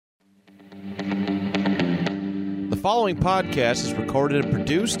following podcast is recorded and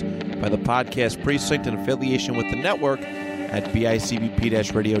produced by the Podcast Precinct in affiliation with the network at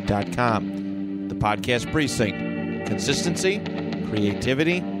bicbp-radio.com. The Podcast Precinct. Consistency,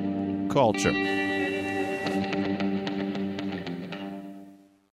 creativity, culture.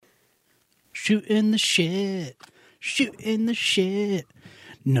 Shooting the shit. Shooting the shit.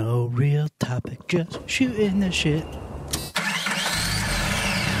 No real topic, just shooting the shit.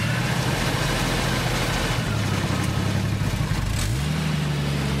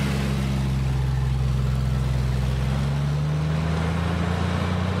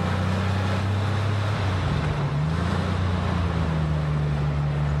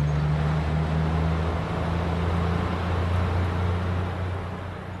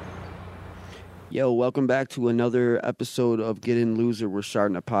 Yo, welcome back to another episode of Get In Loser. We're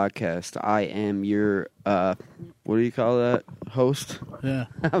starting a podcast. I am your, what do you call that, host? Yeah.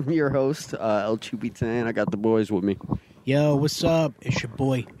 I'm your host, El Chupitan. I got the boys with me. Yo, what's up? It's your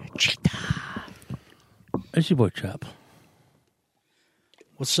boy, Cheetah. It's your boy, Chop.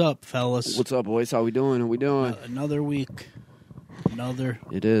 What's up, fellas? What's up, boys? How we doing? How we doing? Another week. Another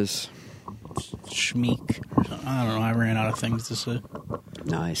It is. schmeek. I don't know. I ran out of things to say.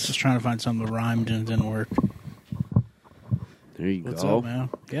 Nice. Just trying to find something that rhymed and it didn't work. There you What's go. up, man?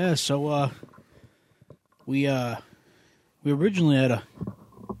 Yeah, so we originally had a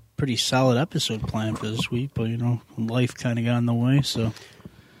pretty solid episode planned for this week, but you know, life kind of got in the way, so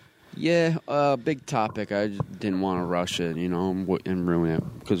Yeah, big topic. I just didn't want to rush it, you know, and ruin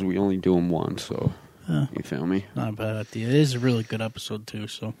it because we only do them once, so you feel me? not a bad idea. It is a really good episode too,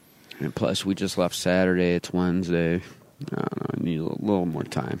 so And plus, we just left Saturday. It's Wednesday. I don't know. I need a little more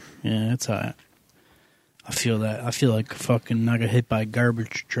time. yeah, it's alright. I feel that. I feel like fucking I got hit by a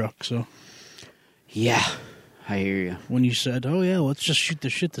garbage truck, so Yeah, I hear you. when you said, oh yeah, let's just shoot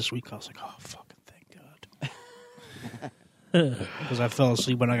the shit this week, I was like, oh, fucking thank God. Because I fell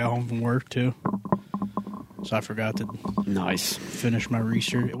asleep when I got home from work too. So I forgot to Nice. finish my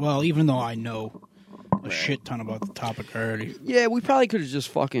research. Well, even though I know a shit ton about the topic already. Yeah, we probably could have just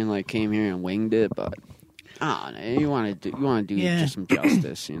fucking like came here and winged it, but I don't know. You want to do Yeah. just some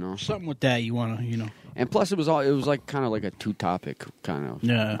justice, you know. Something with that you want to, you know. And plus, it was like kind of like a two topic kind of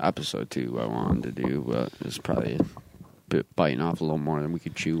episode too. I wanted to do, but it's probably a bit biting off a little more than we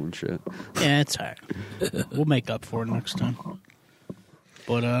could chew and shit. Yeah, it's all right. We'll make up for it next time.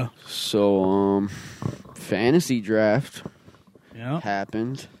 But, So, fantasy draft yeah.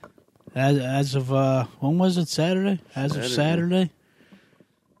 happened. As of, when was it? Saturday? As of Saturday,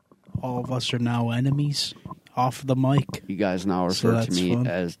 all of us are now enemies off the mic. You guys now So refer to that's me fun.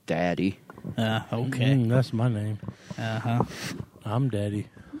 as Daddy. Okay. That's my name. Uh-huh. I'm Daddy.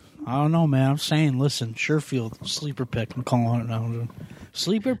 I don't know, man. I'm saying, listen, Sherfield, sleeper pick. I'm calling it now.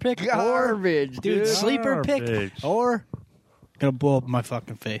 Sleeper pick Garbage, or, dude, sleeper pick Garbage. or gonna blow up my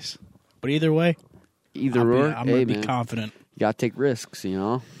fucking face. But either way, Either I'm or, gonna hey be man, confident. you gotta take risks, you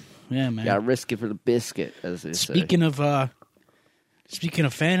know. Yeah, man. You gotta risk it for the biscuit, as they say. Speaking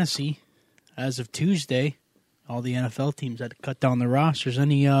of fantasy, as of Tuesday, all the NFL teams had to cut down their rosters.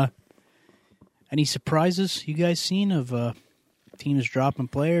 Any surprises you guys seen of teams dropping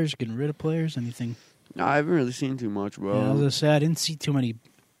players, getting rid of players? Anything? No, I haven't really seen too much, bro. Yeah, as I said, I didn't see too many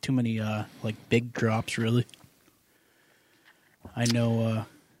like big drops really. I know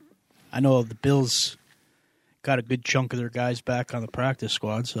the Bills got a good chunk of their guys back on the practice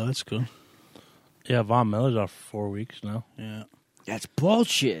squad, so that's good. Yeah, Von Miller's off for 4 weeks now. Yeah. That's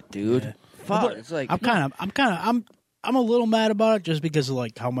bullshit, dude. Yeah. Fuck. It's like I'm a little mad about it just because of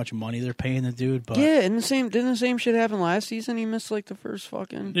like how much money they're paying the dude. But yeah, and didn't the same shit happen last season? He missed like the first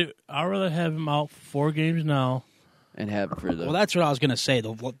fucking Dude, I'd rather have him out 4 games now. and have it for the well, that's what I was gonna say.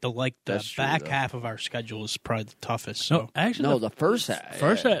 The That's true, back though. half of our schedule is probably the toughest. So No, actually, no the first half.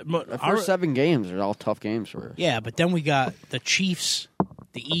 first yeah. half, but The first 7 games are all tough games for us. yeah, but then we got the Chiefs,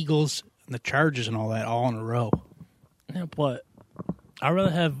 the Eagles, and the Chargers, and all that all in a row. Yeah, but I'd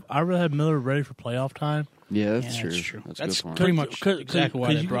rather have Miller ready for playoff time. Yeah, Yeah, that's true. That's That's a good point. pretty much Cause exactly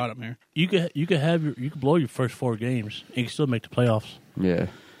why they you brought him here. You could blow your first 4 games and you can still make the playoffs. Yeah,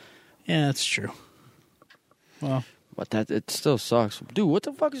 Yeah, that's true. Well, but it still sucks, dude. What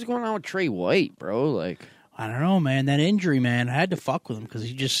the fuck is going on with Trey White, bro? Like, I don't know, man. That injury, man, I had to fuck with him because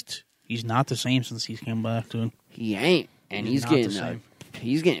he's not the same since he's come back to him. he ain't, and he's Not the getting same.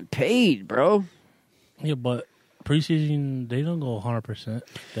 he's getting paid, bro. Yeah, but preseason they don't go 100%.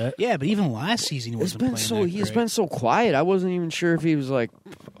 That Yeah, but even last season he It's wasn't been playing so that he's great. been so quiet. I wasn't even sure if he was like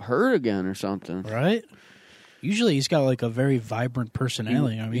hurt again or something. right. Usually he's got like a very vibrant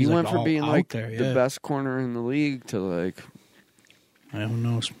personality. I mean, he he's went like from all being out like there, the yeah. best corner in the league to like I don't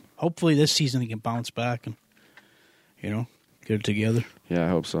know. Hopefully this season he can bounce back and get it together. Yeah, I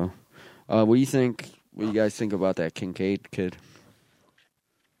hope so. What do you think? What do you guys think about that Kincaid kid?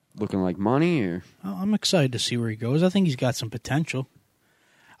 Looking like money, or I'm excited to see where he goes. I think he's got some potential.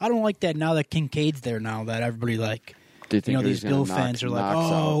 I don't like that now that Kincaid's there now that everybody like, do you think these Bill fans are like,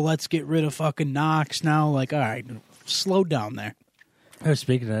 oh, let's get rid of fucking Knox now. Like, all right, slow down there.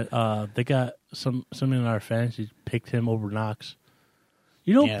 Speaking of that, they got some in our fantasy picked him over Knox.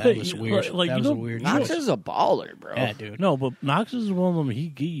 You don't Yeah, pick, that was weird. Like, That you was a don't- weird Knox choice. is a baller, bro. Yeah, dude. No, but Knox is one of them. He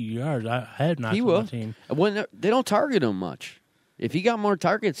get you yards. I had Knox He on will. my team. When they don't target him much. If he got more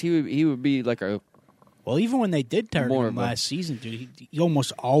targets, he would be like a. Well, even when they did target More him of a- last season, dude, he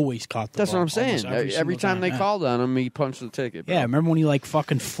almost always caught the That's ball. what I'm saying. Almost Every single time they yeah. called on him, he punched the ticket. Bro. Yeah, remember when he like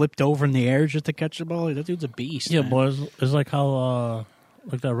fucking flipped over in the air just to catch the ball? Like, that dude's a beast. Yeah, man. boys. It's like how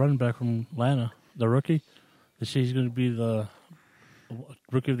like that running back from Atlanta, the rookie. They say he's going to be the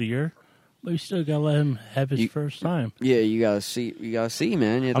rookie of the year, but you still got to let him have his first time. Yeah, you gotta see. You gotta see,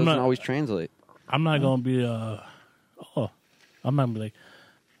 man. It I'm doesn't not- always translate. I'm not going to be I'm not going to be like,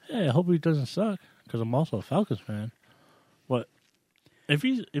 hey, I hope he doesn't suck because I'm also a Falcons fan. But if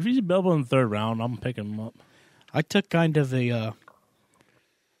he's available in the third round, I'm picking him up. I took kind of a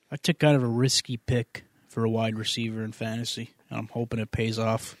risky pick for a wide receiver in fantasy, and I'm hoping it pays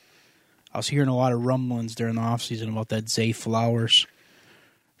off. I was hearing a lot of rumblings during the offseason about that Zay Flowers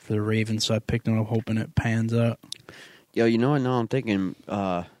for the Ravens, so I picked him up hoping it pans out. Yo, you know what? Now I'm thinking,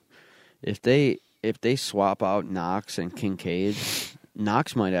 if they swap out Knox and Kincaid,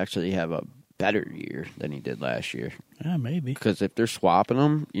 Knox might actually have a better year than he did last year. Yeah, maybe. Because if they're swapping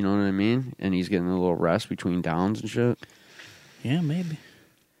him, you know what I mean, and he's getting a little rest between downs and shit. Yeah, maybe.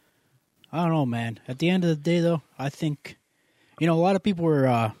 I don't know, man. At the end of the day, though, I think, a lot of people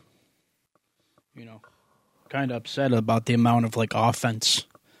were, kind of upset about the amount of, like, offense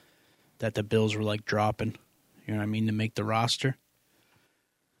that the Bills were, like, dropping, you know what I mean, to make the roster.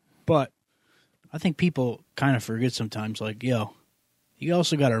 But I think people kind of forget sometimes, like, yo, you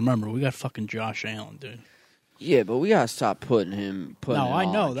also got to remember, we got fucking Josh Allen, dude. Yeah, but we gotta stop putting him. No, I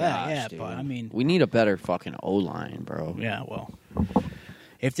all know on that, Josh, yeah, dude. but, I mean- we need a better fucking O-line, bro. Yeah, well,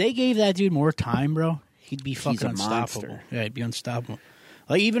 if they gave that dude more time, bro, he'd be fucking a unstoppable. monster. Yeah, he'd be unstoppable.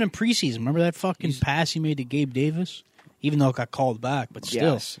 Like, even in preseason, remember that fucking pass he made to Gabe Davis? Even though it got called back, but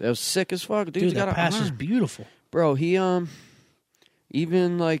still. Yes, that was sick as fuck, Dude, got that a pass is arm. beautiful. Bro, he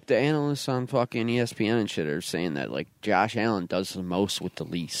even like the analysts on fucking ESPN and shit are saying that like Josh Allen does the most with the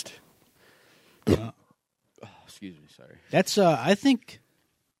least. Excuse me, sorry. That's I think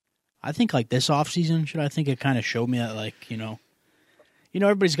like this offseason shit, I think it kind of showed me that, like,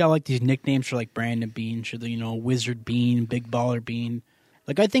 everybody's got like these nicknames for like Brandon Bean, shit, Wizard Bean, Big Baller Bean.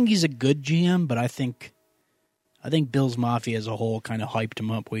 Like, I think he's a good GM, but I think Bills Mafia as a whole kind of hyped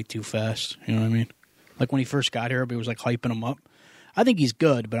him up way too fast. You know what I mean? Like when he first got here, everybody was like hyping him up. I think he's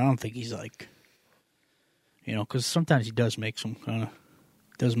good, but I don't think he's like, because sometimes he does make some kind of,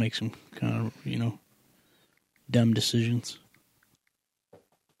 dumb decisions.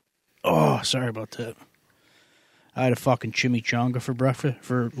 Oh, sorry about that. I had a fucking chimichanga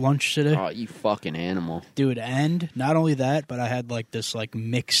for lunch today. Oh, you fucking animal. Dude, and not only that, but I had like this like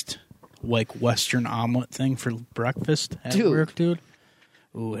mixed like Western omelet thing for breakfast at Dude. work, dude.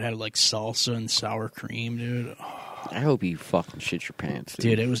 Ooh, it had like salsa and sour cream, dude. Oh, I hope you fucking shit your pants,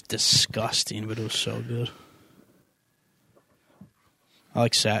 dude. dude, it was disgusting, but it was so good.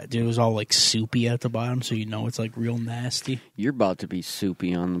 Dude, it was all like soupy at the bottom, so it's like real nasty. You're about to be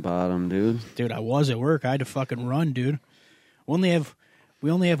soupy on the bottom, dude. Dude, I was at work. I had to fucking run, dude. We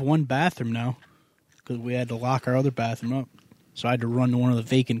only have one bathroom now because we had to lock our other bathroom up. So I had to run to one of the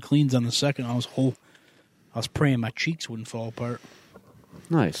vacant cleans on the second. I was praying my cheeks wouldn't fall apart.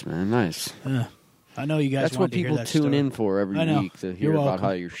 Nice, man. Nice. Yeah. I know you guys. That's what wanted to hear people that tune story. in for every I know. week to You're hear about welcome.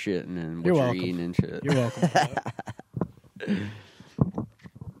 how you're shitting and what You're you're welcome. eating and shit. You're welcome.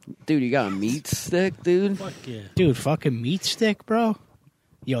 Dude, you got a meat stick, dude? Fuck yeah. Dude, fucking meat stick, bro.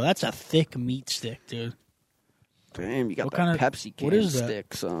 Yo, that's a thick meat stick, dude. Damn, you got What that kind of- Pepsi can what is that?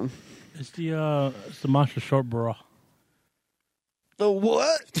 stick, son. It's the monster short bra. The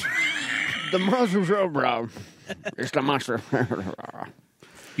what? The monster show, bro. It's the monster.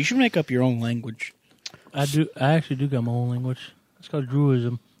 You should make up your own language. I actually do got my own language. It's called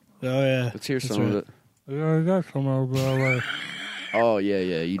Druidism. Oh yeah. Let's hear That's some of right. it. We already got some over our Oh, yeah,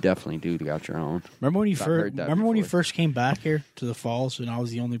 you definitely do got your own. Remember when you I've heard that you before. first came back here to the Falls, and I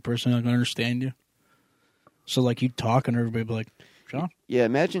was the only person that could understand you. So like you'd talk, and everybody would be like, "John." Yeah,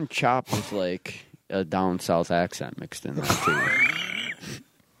 imagine Chop with like a down south accent mixed in there too.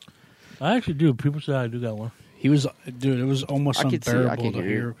 I actually do. People say I do got one. He was, dude. It was almost I could unbearable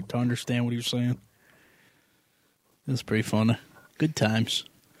hear to understand what he was saying. was pretty fun. Good times.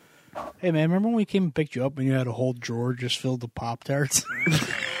 Hey, man, remember when we came and picked you up and you had a whole drawer just filled with Pop-Tarts?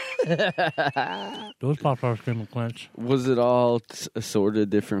 Those Pop-Tarts came with Clench. Was it all assorted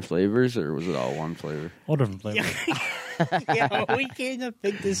different flavors, or was it all one flavor? All different flavors. Yeah, we came to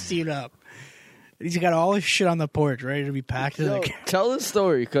pick this dude up. He's got all his shit on the porch ready to be packed. Yo, tell his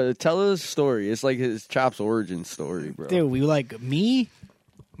story. Tell his story. It's like his Chop's origin story, bro. Dude, we like me,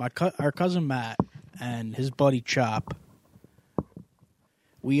 our cousin Matt, and his buddy Chop.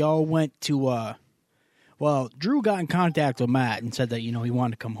 We all went to, Drew got in contact with Matt and said that, he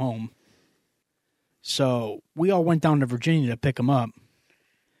wanted to come home. So we all went down to Virginia to pick him up.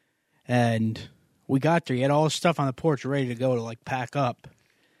 And we got there. He had all his stuff on the porch ready to go to, like, pack up.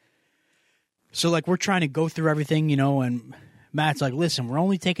 So, like, we're trying to go through everything, and Matt's like, listen, we're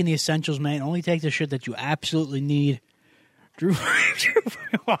only taking the essentials, man. Only take the shit that you absolutely need. Drew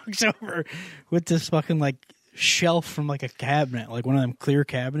walks over with this fucking, like, shelf from, like, a cabinet, like one of them clear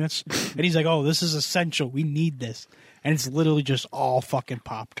cabinets. And he's like, oh, this is essential. We need this. And it's literally just all fucking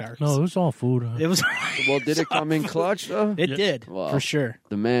Pop-Tarts. No, it was all food. It was. Well, did it come in clutch, though? It did, Wow. for sure.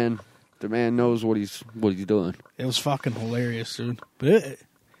 The man knows what he's doing. It was fucking hilarious, dude. But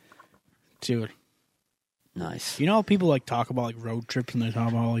dude, Nice. you know how people like talk about like road trips and they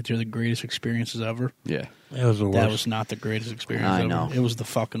talk about like they're the greatest experiences ever? Yeah. It was the worst. That was not the greatest experience I ever. know. It was the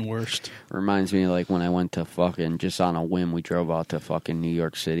fucking worst. Reminds me of like when I went to fucking, just on a whim, we drove out to fucking New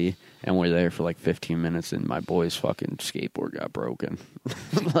York City and we're there for like 15 minutes and my boy's fucking skateboard got broken.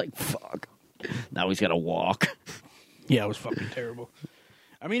 Like, fuck. Now he's got to walk. Yeah, it was fucking terrible.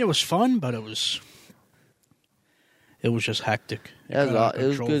 I mean, it was fun, but it was just hectic. Yeah, got out of it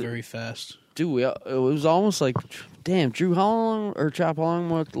was control good. very fast. Dude, it was almost like, damn, Drew, how long, or Chop, how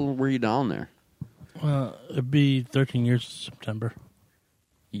long were you down there? It'd be 13 years in September.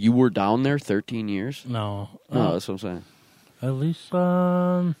 You were down there 13 years? No. No, that's what I'm saying. At least, It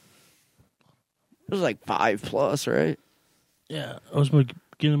was like 5+, right? yeah, I was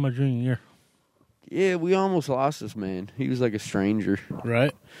beginning of my junior year. Yeah, we almost lost this man. He was like a stranger.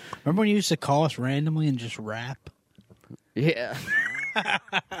 Right? Remember when you used to call us randomly and just rap? Yeah.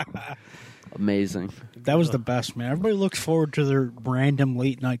 Amazing. That was the best, man. Everybody looks forward to their random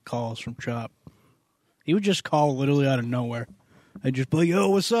late night calls from Chop. He would just call literally out of nowhere. I'd just be like, yo,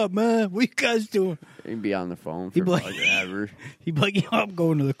 what's up, man? What you guys doing? He'd be on the phone He'd for be like- like ever. He'd be like, yo, I'm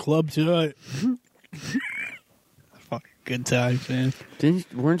going to the club tonight. Fucking good times, man.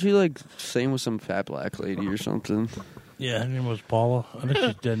 Weren't you like staying with some fat black lady or something? Yeah, her name was Paula. I think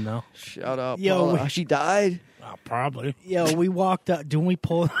she's dead now. Shout out, Yo, Paula. She died? Probably. Yo, we walked out. Didn't we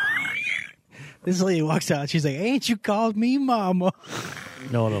pull? This lady walks out. She's like, ain't you called me mama?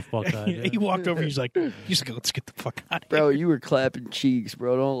 No, the fuck I did. He walked over. He's like, let's get the fuck out of here. Bro, you were clapping cheeks,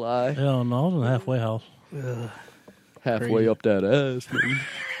 bro. Don't lie. Hell no, I was in the halfway house. Halfway crazy. up that ass,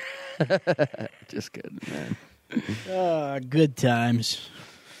 man. Just kidding, man. Good times.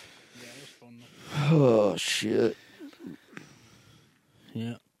 Oh, shit.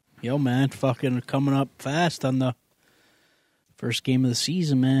 Yeah. Yo, man, fucking coming up fast on the first game of the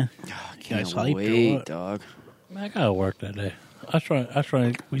season, man. You guys hyped or Wait, what? dog. Man, I gotta work that day. I was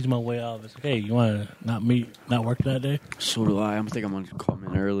trying to squeeze my way out of this. Hey, you want to not work that day? So do I. I think I'm going to come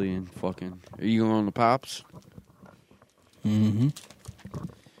in early and fucking... Are you going on the Pops? Mm-hmm.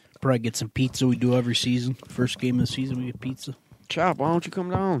 Probably get some pizza. We do every season. First game of the season, we get pizza. Chop, why don't you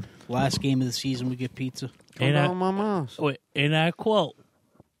come down? Last game of the season, we get pizza. Come Ain't down I- with my mom's. Wait, and I quote,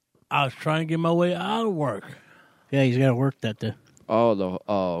 I was trying to get my way out of work. Yeah, he's got to work that day. Oh,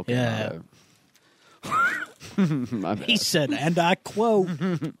 okay. Yeah. My bad. He said, and I quote,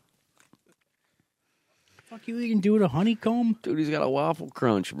 fuck you can do it a honeycomb? Dude, he's got a waffle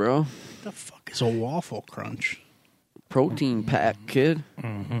crunch, bro. The fuck is a waffle crunch? Protein pack, kid.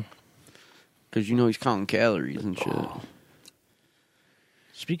 Because you know he's counting calories and shit.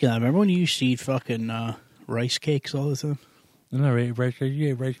 Speaking of that, remember when you used to eat fucking rice cakes all the time? Isn't that rice cakes? You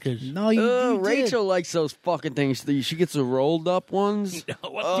ate rice cakes. No, you did. Rachel likes those fucking things. She gets the rolled up ones.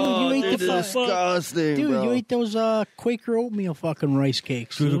 Oh, Dude, you ate they're the disgusting, Dude, bro. you ate those Quaker oatmeal fucking rice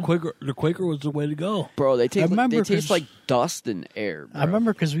cakes. Dude, dude. the Quaker was the way to go. Bro, they taste, remember they taste 'cause- like dust and air, bro. I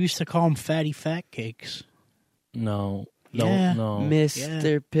remember because we used to call them fatty fat cakes. No, Yeah. no.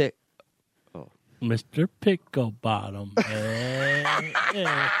 Mr. Pick. Mr. Pickle Bottom.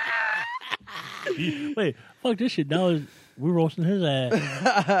 Wait, fuck this shit. Now we're roasting his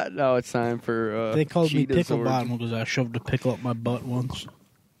ass. No, it's time for They called me Cheetah's pickle origin. bottom because I shoved a pickle up my butt once.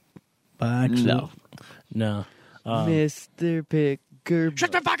 By accident. No. Mr. Picker.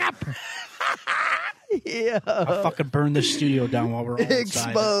 Shut the fuck up! Yeah. I'll fucking burn this studio down while we're all inside.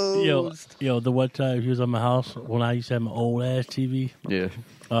 Exposed. Yo, the one time he was at my house when I used to have my old ass TV. Yeah.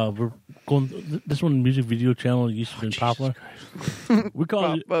 We're going. This one music video channel that used to be popular. We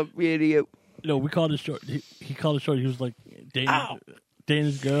called it. Pop-up video. No, we called it short. He called it short. He was like dating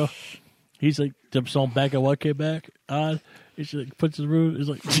his girl. He's like the song "Back at What Came Back" on. He's like puts his room. He's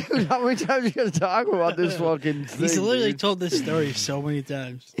like, Dude, how many times you gonna talk about this fucking thing? He's literally dude? told this story so many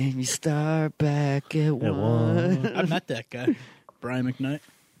times. And you start back at one. one. I met that guy, Brian McKnight.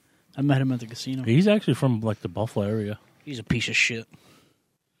 I met him at the casino. he's actually from like the Buffalo area. He's a piece of shit.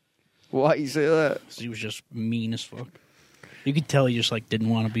 Why you say that? He was just mean as fuck. You could tell he just like didn't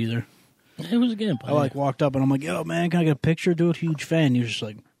want to be there. It was again. I like walked up and I'm like, "Yo, man, can I get a picture? Dude, huge fan." He was just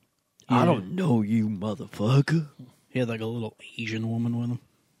like, I don't know you, motherfucker. He had like a little Asian woman with him.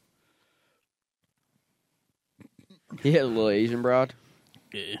 He had a little Asian broad.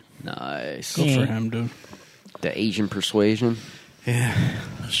 Yeah, Nice. good for him, dude. The Asian persuasion. Yeah.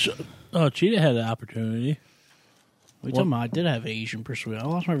 Cheetah had the opportunity. What you talking about? I did have Asian persuasion. I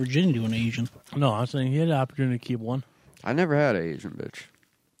lost my virginity to an Asian. No, I'm saying he had the opportunity to keep one. I never had an Asian bitch.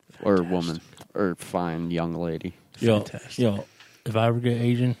 Or woman. Or fine young lady. Fantastic. Yo, if I ever get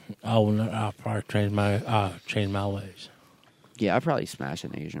Asian, I'll probably change my ways. Yeah, I'd probably smash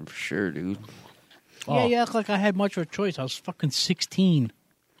an Asian for sure, dude. Yeah, you act like I had much of a choice. I was fucking 16.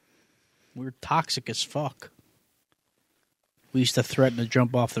 We were toxic as fuck. We used to threaten to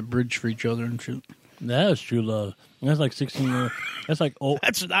jump off the bridge for each other and shit. That is true love. That's like 16 years. That's like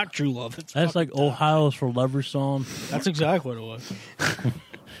That's not true love. that's like Ohio's for Lovers song. That's exactly what it was.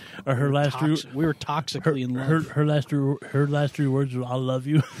 Or her last three. We were toxically in love. Her last three words were "I love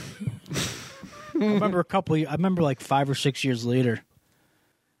you." I remember like 5 or 6 years later,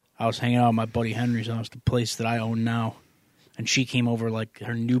 I was hanging out at my buddy Henry's house, the place that I own now, and she came over like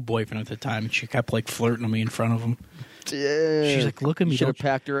her new boyfriend at the time, and she kept like flirting with me in front of him. Yeah. She's like, "Look at me." Should have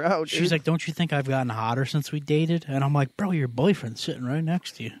packed her out. She's dude. like, "Don't you think I've gotten hotter since we dated?" And I'm like, "Bro, your boyfriend's sitting right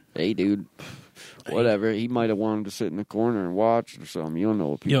next to you." Hey, dude. Whatever. He might have wanted to sit in the corner and watch or something. You don't know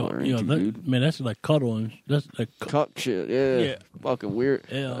what people are into, dude. Man, that's like cuddling. That's like Cuck shit. Yeah. Yeah. Fucking weird.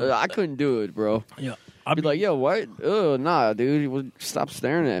 Yeah. I couldn't do it, bro. yeah. I'd be like, yo, what? Oh, nah, dude. Stop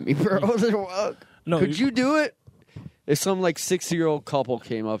staring at me, bro. No, Could you do it? If some like 60-year-old couple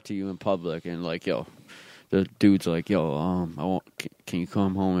came up to you in public and like, yo, the dude's like, yo, can you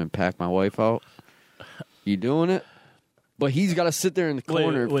come home and pack my wife out? You doing it? But he's got to sit there in the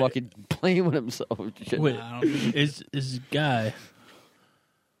corner wait. fucking playing with himself. And shit. Wait, is this guy?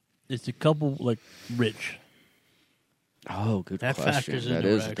 Is the couple like rich? Oh, good That question. factors That into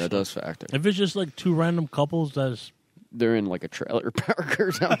it, is actually. that does factor. If it's just like two random couples, They're in like a trailer park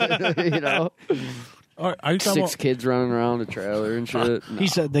or something, you know. are you talking 6 kids running around a trailer and shit. No. He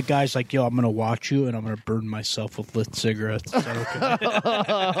said the guy's like, "Yo, I'm gonna watch you, and I'm gonna burn myself with lit cigarettes." Is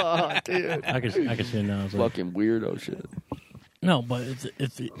that okay? Dude. I can see it now. It's like, Fucking weirdo shit. no, but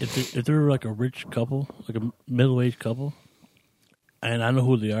if they're like a rich couple, like a middle-aged couple, and I know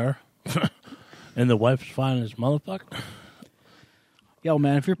who they are, and the wife's fine as motherfucker. Yo,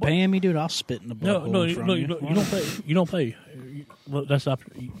 man, if you're paying me, dude, I'll spit in the No, butthole no, in front no, of you don't pay. You don't pay. Well, that's not.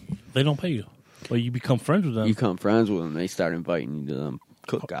 They don't pay you. Well, you become friends with them. You become friends with them, they start inviting you to them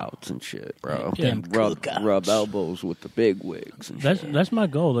cookouts and shit, bro. Yeah. And rub Cookouts. elbows with the big wigs and shit. That's my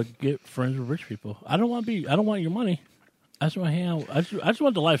goal, to get friends with rich people. I don't want your money. I just want to hang out. I just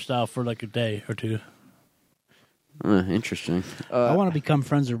want the lifestyle for like a day or two. Interesting. I want to become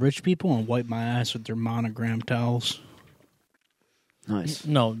friends with rich people and wipe my ass with their monogram towels. Nice.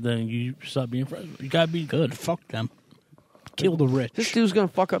 No, then you stop being friends. You gotta be Good, fuck them. Kill the rich. This dude's gonna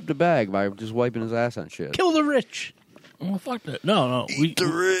fuck up the bag by just wiping his ass on shit. Kill the rich. Well, fuck that. No.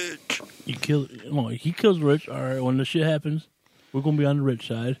 rich. You kill. No, he kills rich. All right. When the shit happens, we're gonna be on the rich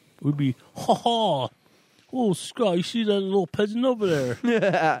side. We'd be ha ha. Oh, Scott, you see that little peasant over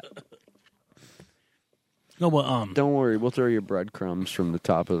there? No, but Don't worry, we'll throw your breadcrumbs from the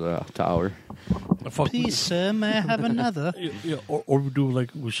top of the tower. fuck. Please, sir, may I have another? Yeah, or we do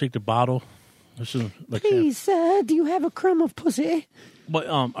like we shake the bottle. Like, sir, do you have a crumb of pussy? But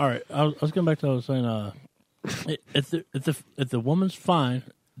all right, I was getting back to what I was saying. If the woman's fine,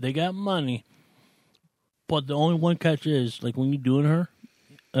 they got money, but the only one catch is like when you're doing her,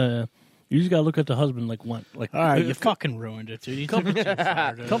 you just gotta look at the husband like one like. All right, you fucking ruined it, dude. You took it too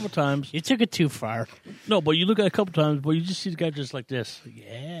far, dude. a couple times. You took it too far. No, but you look at it a couple times, but you just see the guy just like this.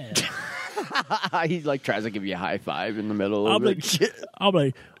 Yeah, He like tries to give you a high five in the middle I'm of like, it. I'm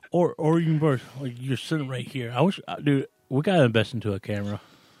like, or even worse, like you're sitting right here. I wish, dude, we gotta invest into a camera.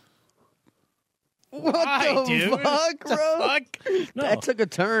 What Why, the dude? fuck, bro? Fuck. No, That took a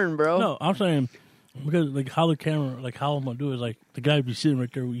turn, bro. no, I'm saying Because like how the camera, like how I'm gonna do it is like the guy be sitting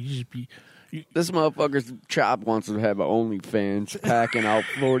right there. You just be. This motherfucker's Chop wants to have an OnlyFans, packing out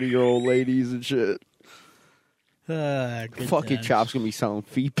 40-year-old ladies and shit. Good Fucking times. Chop's gonna be selling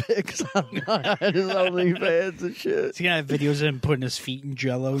feet pics on his OnlyFans and shit. He's gonna have videos of him putting his feet in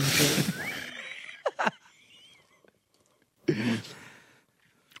Jello and shit.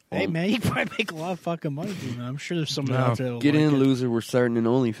 Hey man, you probably make a lot of fucking money doing that. I'm sure there's somebody out there. that'll Get like in, it. loser. We're starting an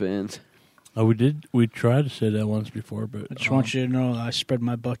OnlyFans. Oh, we did. We tried to say that once before, but I just want you to know I spread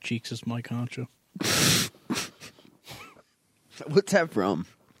my butt cheeks as Mike Honcho. What's that from?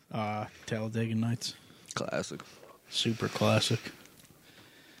 Talladega Nights. Classic. Super classic.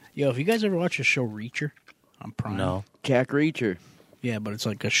 Yo, if you guys ever watch the show Reacher on Prime? no. Jack Reacher. Yeah, but it's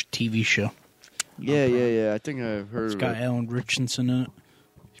like a TV show. Yeah. I think I've heard It's of got it. Alan Richardson in it.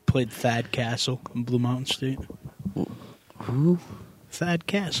 He played Thad Castle in Blue Mountain State. Who? Thad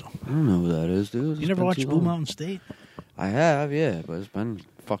Castle. I don't know who that is, dude. You never watched Blue Mountain State? I have, yeah, but it's been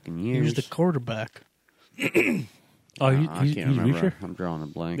fucking years. He was the quarterback. Oh, I he's can't remember. Reacher? I'm drawing a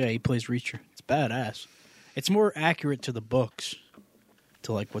blank. Yeah, he plays Reacher. It's badass. It's more accurate to the books,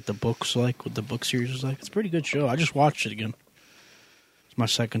 to like what the book's like, what the book series is like. It's a pretty good show. I just watched it again. It's my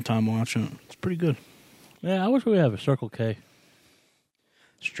second time watching it. It's pretty good. Yeah, I wish we have a Circle K.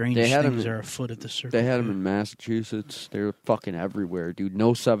 Strange They had things him- are afoot at the circle. They had them in Massachusetts. They were fucking everywhere, dude.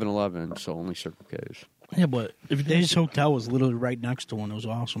 No 7-Eleven, so only Circle K's. Yeah, but if His hotel was literally right next to one. It was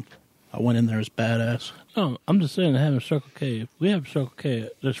awesome. I went in there. It was badass. no, I'm just saying having a Circle K. If we have Circle K,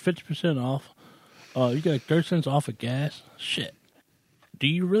 there's 50% off. You got like 30 cents off of gas. Shit. Do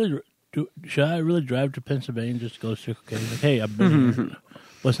you really? Should I really drive to Pennsylvania just to go to Circle K? Like, hey, I've been here.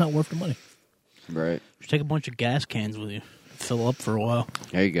 But it's not worth the money. Right. Just take a bunch of gas cans with you. Fill up for a while.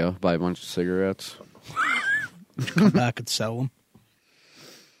 There you go. Buy a bunch of cigarettes. Come back and sell them.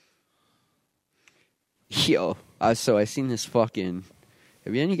 Yo, so I seen this fucking.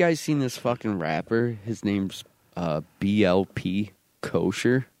 Have any of you guys seen this fucking rapper? His name's BLP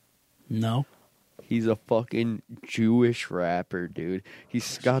Kosher. No. He's a fucking Jewish rapper, dude.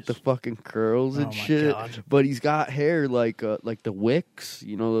 He's got the fucking curls and Oh my shit, God. but he's got hair like the wicks,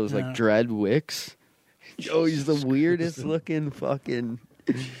 you know, those Yeah. like dread wicks. Yo, he's the weirdest looking fucking.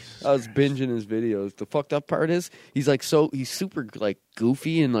 I was binging his videos. The fucked up part is he's super like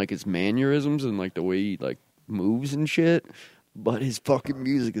goofy in like his mannerisms and like the way he like moves and shit. But his fucking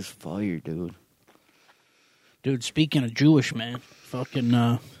music is fire, dude. Dude, speaking of Jewish, man, fucking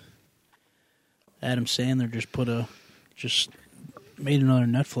Adam Sandler just made another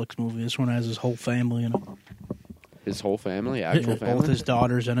Netflix movie. This one has his whole family in it. His whole family, actual Both family. his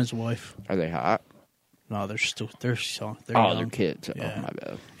daughters and his wife. Are they hot? No, they're Oh, young. they're kids. Yeah. Oh, my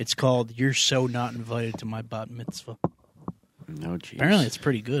bad. It's called "You're So Not Invited to My Bat Mitzvah." No, jeez. Apparently, it's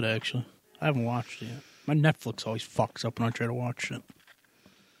pretty good. Actually, I haven't watched it yet. My Netflix always fucks up when I try to watch it.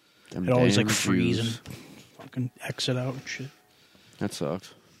 Them It always damn like freeze Jews. and fucking exit out and shit. That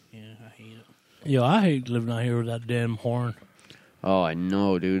sucks. Yeah, I hate it. Yo, I hate living out here with that damn horn. Oh, I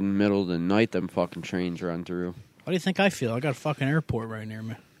know, dude. In the middle of the night, them fucking trains run through. How do you think I feel? I got a fucking airport right near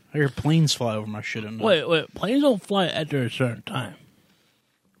me. I hear planes fly over my shit at night. Wait, planes don't fly after a certain time.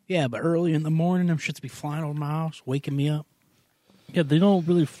 Yeah, but early in the morning, them shits be flying over my house, waking me up. Yeah, they don't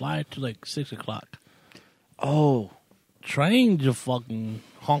really fly to like 6 o'clock. Oh. Trains just fucking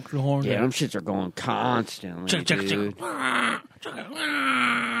honk the horn. Yeah, them shits are going constantly, Check, check, dude. check.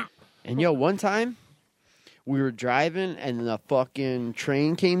 And yo, one time, we were driving and the fucking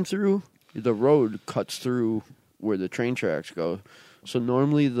train came through. The road cuts through where the train tracks go. So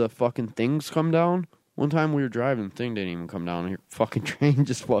normally the fucking things come down. One time we were driving, the thing didn't even come down. Here, fucking train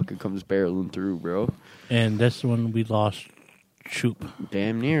just fucking comes barreling through, bro. And that's when we lost Choop.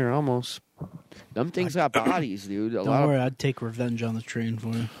 Damn near, almost. Them things got bodies, dude. Don't worry, I'd take revenge on the train for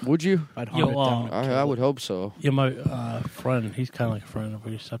you. Would you? I'd hunt Yo, it down. and kill I it. would hope so. Yeah, my friend, he's kind of like a friend. If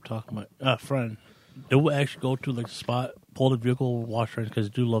we stop talking about friend, they will actually go to like the spot, pull the vehicle, watch trains because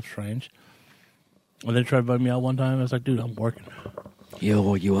dude loves trains. And they tried to invite me out one time. I was like, dude, I'm working.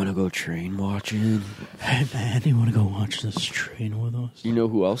 Yo, you want to go train watching? Hey man, you want to go watch this train with us? You know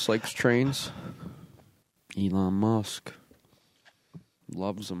who else likes trains? Elon Musk.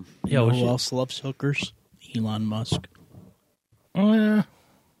 Loves them. You know Yo, who shit. else loves hookers? Elon Musk. Oh, yeah.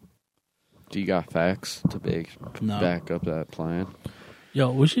 Do you got facts to No. back up that plan?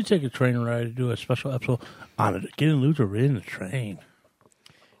 Yo, we should take a train ride to do a special episode on it. Getting loser in the train.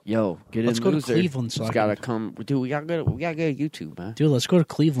 Yo, get Let's in go to loser. Cleveland so It's I gotta can- come. Dude, we gotta go to YouTube, man. Dude, let's go to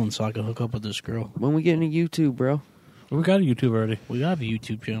Cleveland so I can hook up with this girl. When we get into YouTube, bro. We got a YouTube already. We have a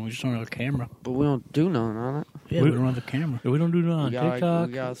YouTube channel. We just don't have a camera. But we don't do nothing on it. Yeah, we don't have a camera. We don't do nothing on We gotta- TikTok.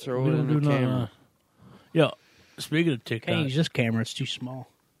 we gotta throw We it don't in do the nothing camera. on- Speaking of TikTok, Can't use this camera. It's too small.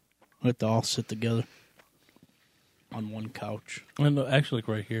 We have to all sit together on one couch and actually, like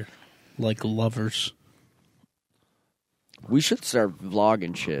right here. like lovers. We should start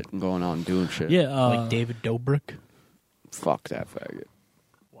vlogging shit and going out and doing shit. Yeah, Like David Dobrik. Fuck that faggot.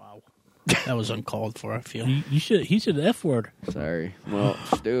 Wow. That was uncalled for, I feel. you should. He said the F word. Sorry. Well,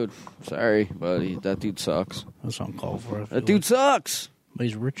 dude, sorry, buddy. That dude sucks. That was uncalled for, I feel That dude sucks. But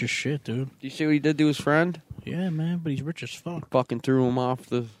he's rich as shit, dude. Do you see what he did to his friend? Yeah, man, but he's rich as fuck. Fucking threw him off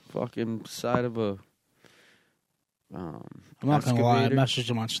the fucking side of a. I'm not gonna lie, I excavator. messaged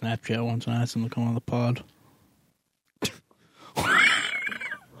him on Snapchat once and asked him to come on the pod.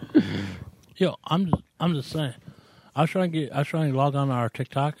 Yo, I'm just saying. I was trying to log on to our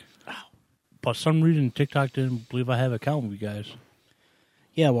TikTok. For some reason, TikTok didn't believe I have an account with you guys.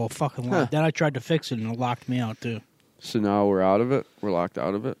 Yeah, well, fucking then I tried to fix it and it locked me out, too. So now we're out of it. We're locked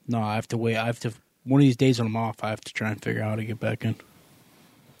out of it. No, I have to wait. One of these days when I'm off, I have to try and figure out how to get back in.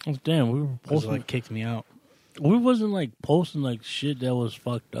 Oh, damn, we were Because posting. it kicked me out. We wasn't like posting like shit that was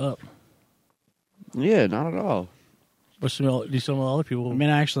fucked up. Yeah, not at all. But some other people. I mean,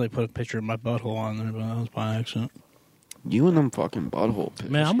 I actually put a picture of my butthole on there, but that was by accident. You and them fucking butthole pictures.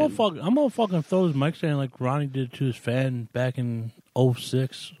 Man, I'm kid. gonna fucking throw his mic stand like Ronnie did to his fan back in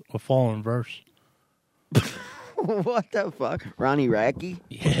 06 with Fallen Verse. What the fuck? Ronnie Racky?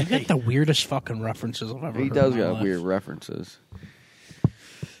 You got the weirdest fucking references I've ever heard. He does in my got life. weird references.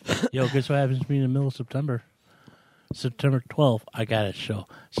 Yo, guess what happens to me in the middle of September? September 12th, I got a show.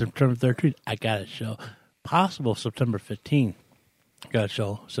 September 13th, I got a show. Possible September 15th, I got a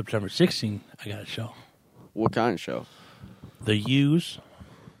show. September 16th, I got a show. What kind of show? The U's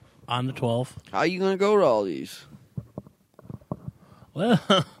on the 12th. How you gonna go to all these?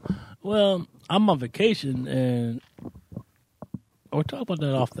 Well, I'm on vacation, and we'll talk about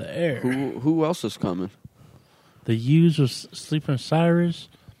that off the air. Who else is coming? The U's was Sleeping Cyrus.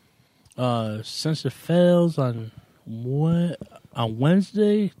 Sensitive Fails on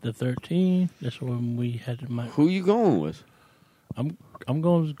Wednesday, the 13th. That's when we had my. Who you going with? I'm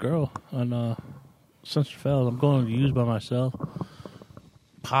going with this girl on Sensitive Fails. I'm going to Use by myself.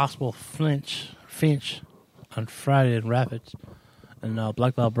 Possible Finch on Friday in Rapids, and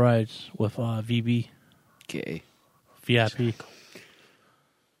Black Belt Brides with VB Gay. VIP.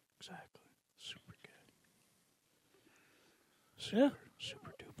 Exactly. Super good. Yeah,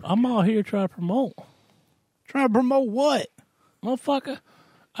 Super duper. I'm out here trying to promote. Trying to promote what? Motherfucker,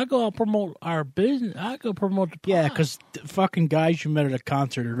 I go out promote our business. I go promote the pod. Yeah, because fucking guys you met at a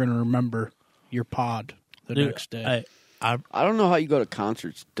concert are going to remember your pod the Dude, next day. I don't know how you go to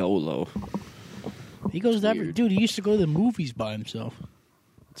concerts dolo. He goes to every weird. dude. He used to go to the movies by himself.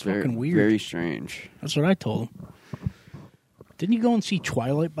 It's Very, fucking weird. Very strange. That's what I told him. Didn't you go and see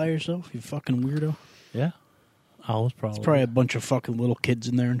Twilight by yourself? You fucking weirdo. Yeah, I was probably. It's probably a bunch of fucking little kids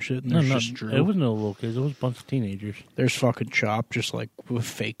in there and shit. And no, there's no, just Drew. it wasn't no little kids. It was a bunch of teenagers. There's fucking Chop, just like with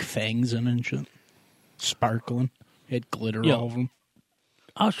fake fangs in it and shit, sparkling. He had glitter Yo. all over him.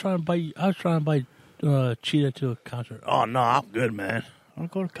 I was trying to buy Cheetah to a concert. Oh no, I'm good, man. I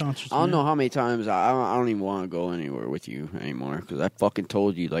don't go to concerts. I don't man. know how many times I don't even want to go anywhere with you anymore because I fucking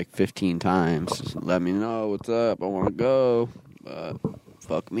told you like 15 times. Just let me know what's up. I want to go, but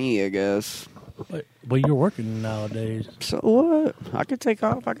fuck me, I guess. But you're working nowadays. So what? I could take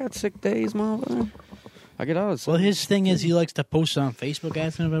off. I got sick days, motherfucker. I get out. Well, his thing is he likes to post on Facebook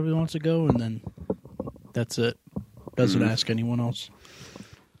asking if everyone wants to go, and then that's it. Doesn't ask anyone else.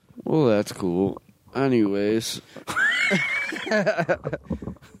 Well, that's cool. Anyways, I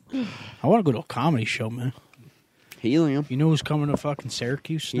want to go to a comedy show, man. Helium. You know who's coming to fucking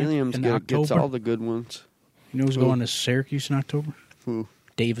Syracuse Helium's in good. October? Gets all the good ones. You know who's Who? going to Syracuse in October? Who?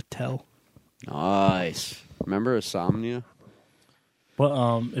 Dave Attell. Nice. Remember Insomnia?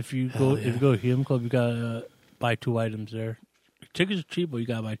 But if you go to Helium Club, you gotta buy 2 items there. Tickets are cheap, but you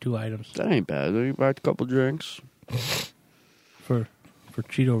gotta buy 2 items. That ain't bad. You buy a couple drinks, For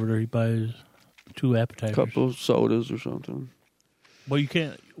Cheetah over there, he buys 2 appetizers. couple of sodas or something. Well, you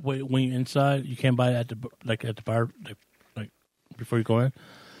can't wait when you're inside. You can't buy it at the bar like before you go in.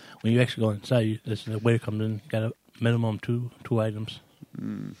 When you actually go inside, the waiter comes in. Got a minimum 2 items.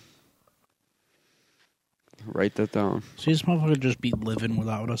 Write that down. See, this motherfucker just be living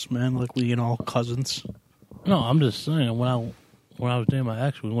without us, man. Like we ain't all cousins. No, I'm just saying. When I was dating my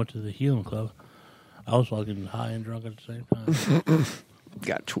ex, we went to the Healing Club. I was fucking high and drunk at the same time.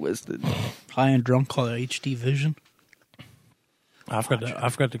 Got twisted. High and drunk, call it HD Vision. I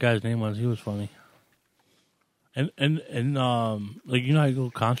forgot the guy's name was. He was funny. And like you know how you go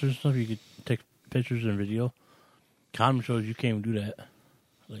to concerts and stuff, you could take pictures and video. Condom shows you can't even do that.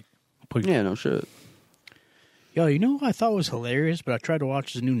 Like put Yeah, no shit. Yo, you know who I thought was hilarious, but I tried to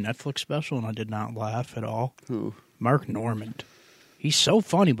watch his new Netflix special and I did not laugh at all? Who? Mark Normand. He's so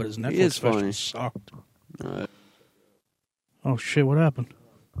funny, but his Netflix special funny. sucked. Alright. Oh, shit, what happened?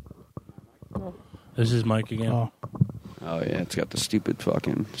 This is Mike again. Oh. Oh, yeah, it's got the stupid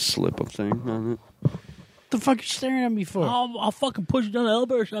fucking slip-up thing on it. What the fuck are you staring at me for? I'll fucking push you down the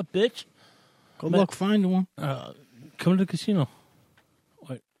elevator shop, bitch. Good luck finding one. Come to the casino.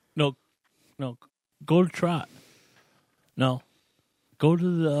 Wait, no, go to Trot. No, go to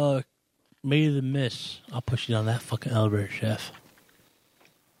the May of the Miss. I'll push you down that fucking elevator, chef.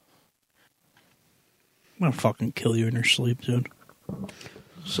 I'm gonna fucking kill you in your sleep, dude.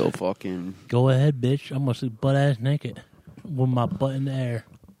 So fucking... Go ahead, bitch. I'm gonna sleep butt ass naked with my butt in the air.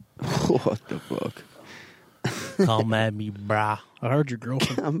 What the fuck? Come at me, brah. I heard your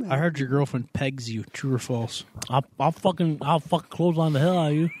girlfriend. I heard your girlfriend pegs you. True or false? I'll fucking clothesline the hell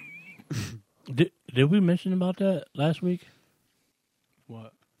out of you. Did we mention about that last week?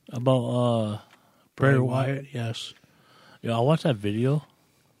 What? About Bray Wyatt? Yes. Yeah, I watched that video.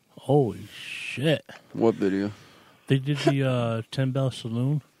 Holy shit. What video? They did the 10 Bell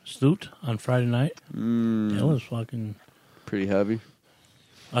Salute on Friday night. It was fucking... Pretty heavy.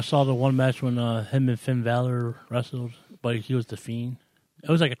 I saw the one match when him and Finn Balor wrestled, but he was the Fiend. It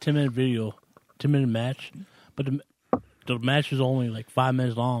was like a 10-minute video, 10-minute match, but the match was only like 5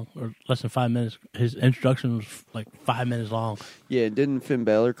 minutes long, or less than 5 minutes. His introduction was like 5 minutes long. Yeah, didn't Finn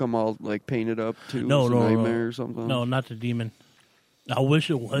Balor come all like painted up too? No, Nightmare or something? No, not the Demon. I wish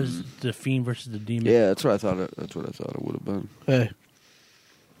it was the Fiend versus the Demon. Yeah, that's what I thought. That's what I thought it would have been. Hey,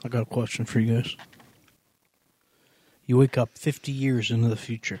 I got a question for you guys. You wake up 50 years into the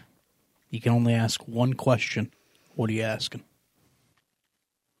future. You can only ask one question. What are you asking?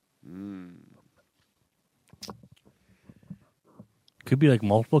 Could be like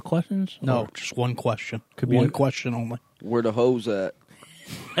multiple questions. No, Or- just one question. Could be one a- question only. Where the hose at?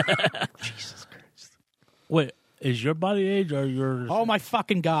 Jesus Christ. Wait, is your body age or your? Oh my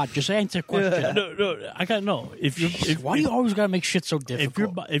fucking God. Just answer the question. No, I gotta know. Why do you always gotta make shit so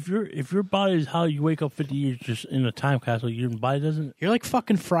difficult? If your body is how you wake up 50 years just in a time capsule, your body doesn't. You're like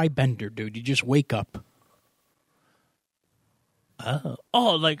fucking Fry Bender, dude. You just wake up. Like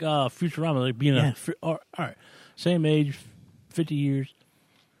Futurama, like being Yeah. all right, same age, 50 years.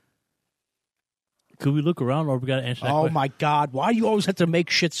 Could we look around, or we gotta answer that Oh question? my God. Why do you always have to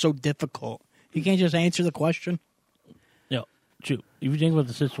make shit so difficult? You can't just answer the question? Yeah, shoot. If you think about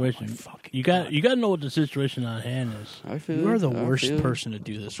the situation, fucking you got to know what the situation on hand is. I feel You are the I worst feel it. person to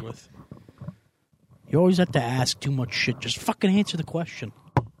do this with. You always have to ask too much shit. Just fucking answer the question.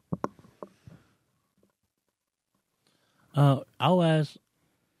 I'll ask,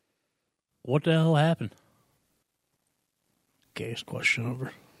 what the hell happened? Gayest question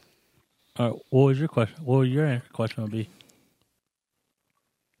ever. All right, what was your question? What would your question would be?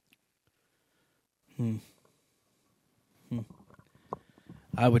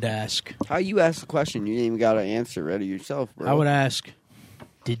 I would ask. How you ask the question? You ain't even got to answer ready yourself, bro. I would ask,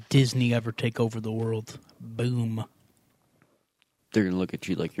 did Disney ever take over the world? Boom. They're gonna look at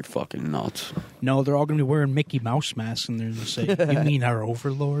you like you're fucking nuts. No, they're all going to be wearing Mickey Mouse masks, and they're going to say, you mean our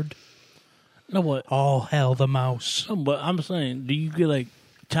overlord? No, what? All hell the mouse. No, but I'm saying, do you get like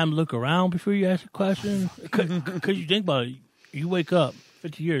time to look around before you ask a question? Because you think about it, you wake up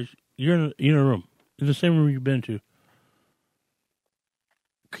 50 years, you're in a room, in the same room you've been to.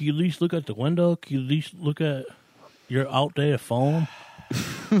 Can you at least look at the window? Can you at least look at your outdated phone?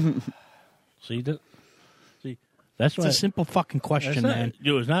 See that's It's why a simple fucking question, man.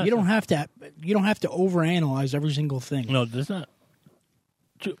 It's not. You don't have to overanalyze every single thing. No, that's not.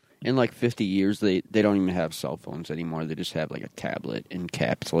 In like 50 years, they don't even have cell phones anymore. They just have like a tablet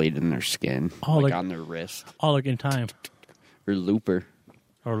encapsulated in their skin, like on their wrist. All like in time. Or Looper.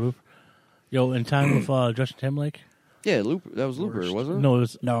 Or Looper. Yo, in time with Justin Timberlake? Yeah, Looper. That was Looper, wasn't it? No,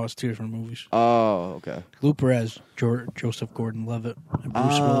 No, it's two different movies. Oh, okay. Looper has Joseph Gordon-Levitt and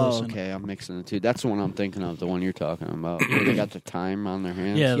Bruce Willis. Oh, okay. I'm mixing the two. That's the one I'm thinking of. The one you're talking about. Where they got the time on their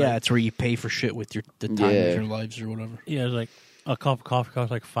hands. Yeah. Yeah, it's where you pay for shit with the time of your lives or whatever. Yeah, it's like a cup of coffee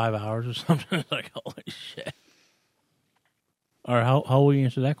costs like 5 hours or something. It's like, holy shit. All right, how will you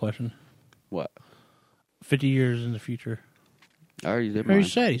answer that question? What? 50 years in the future. I already did He mine.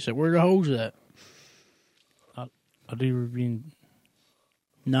 said, where the hose at? I do you being.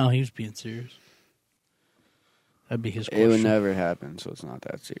 No, he was being serious. That'd be his It question. would never happen, so it's not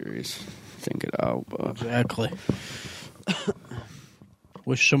that serious. Think it out, but Exactly.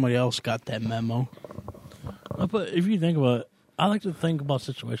 Wish somebody else got that memo. But if you think about it, I like to think about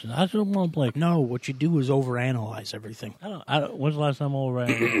situations. I just want to like. No, what you do is overanalyze everything. When's the last time I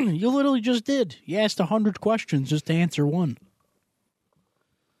over? You literally just did. You asked 100 questions just to answer one.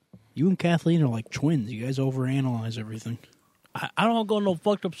 You and Kathleen are like twins. You guys overanalyze everything. I don't want to go in no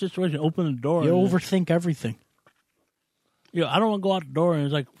fucked up situation. Open the door. You overthink everything. I don't want to go out the door and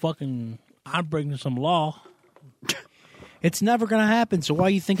it's like fucking. I'm breaking some law. It's never going to happen, so why are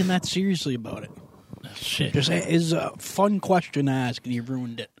you thinking that seriously about it? Shit. Just is a fun question to ask, and you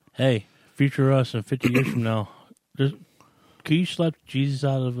ruined it. Hey, future us in 50 years from now. Can you slap Jesus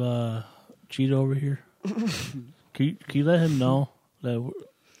out of Cheetah over here? Can you let him know that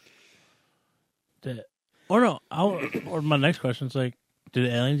or no? Or my next question is like,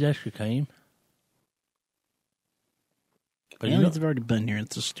 did aliens actually came? But Aliens have already been here.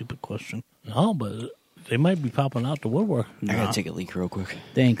 It's a stupid question. No, but they might be popping out the woodwork. I gotta take a leak real quick.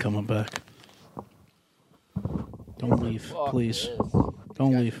 They ain't coming back. Don't leave, please.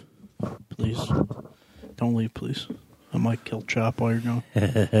 Don't leave. Please. Don't leave, please. I might kill Chop while you're gone.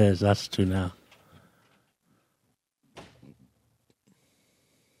 That's two now.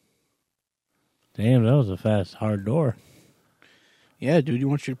 Damn, that was a fast, hard door. Yeah, dude, he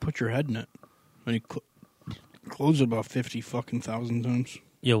wants you to put your head in it. And he closed it about 50 fucking thousand times.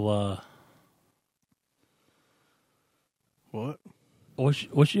 Yo, What?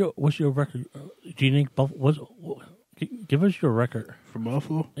 what's your record? Do you think give us your record? For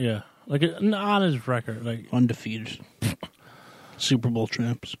Buffalo? Yeah, like an honest record, like Undefeated. Super Bowl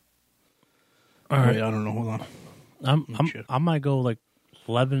champs. all right. Wait, I don't know. Hold on. I might go like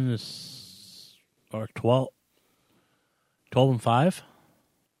 11 or 12 and 5.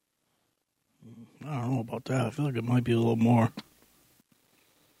 I don't know about that. I feel like it might be a little more.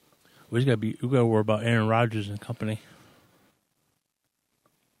 We gotta worry about Aaron Rodgers and company.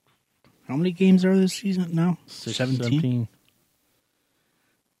 How many games are this season now? 17.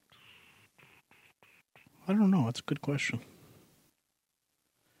 I don't know. That's a good question.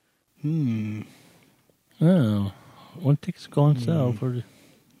 Oh, one ticket's going sell for the.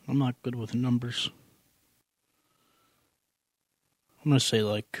 I'm not good with numbers. I'm going to say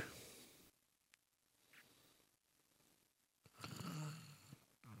like...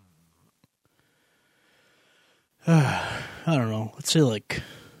 I don't know. Let's say like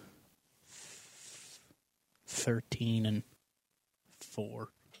 13 and 4.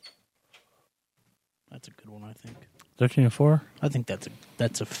 That's a good one, I think. 13 and 4. I think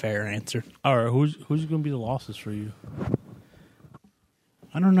that's a fair answer. All right, who's going to be the losses for you?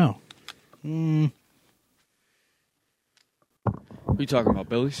 I don't know. Are you talking about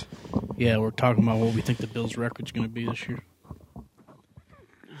Billy's? Yeah, we're talking about what we think the Bills' record's going to be this year.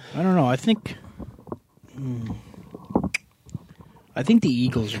 I don't know. I think the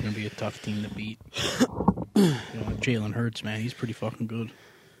Eagles are going to be a tough team to beat. Jalen Hurts, man, he's pretty fucking good.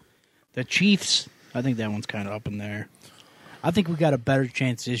 The Chiefs, I think that one's kind of up in there. I think we got a better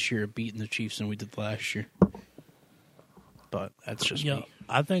chance this year of beating the Chiefs than we did last year. But that's just me.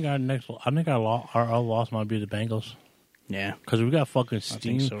 I think our loss might be the Bengals. Yeah, because we got fucking I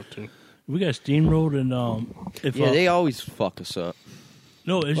steam. think so too. We got steamrolled and they always fuck us up.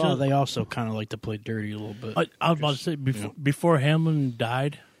 No, it's Well, just, they also kind of like to play dirty a little bit. I was about to say before Hamlin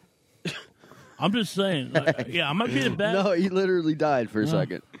died. I'm just saying, I might be the bad. No, he literally died for a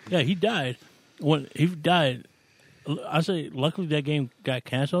second. Yeah, he died. When he died, I say luckily that game got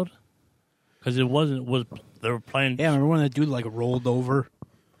canceled because they were playing. Yeah, remember when that dude like rolled over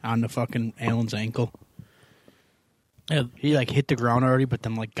on the fucking Allen's ankle? Yeah, He like hit the ground already, but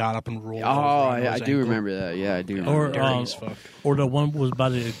then like got up and rolled. Oh, over I do remember that. Yeah, I do remember. Or Dirty as fuck. or the one was by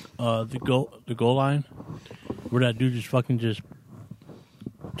the goal line where that dude just fucking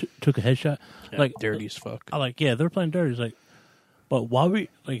took a headshot. Yeah, like dirty as fuck. I like they're playing dirty. It's like, but why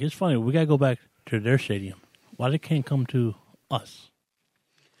it's funny. We gotta go back to their stadium. Why they can't come to us?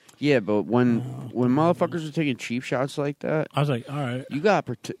 Yeah, but when motherfuckers are taking cheap shots like that, I was like, all right, you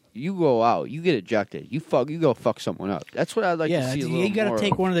go out, you get ejected, you go fuck someone up. That's what I'd like to see. You got to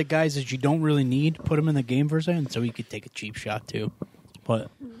take one of the guys that you don't really need, put him in the game for a second, so he could take a cheap shot too, but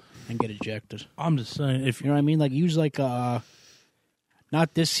and get ejected. I'm just saying, if You know what I mean? Like use like not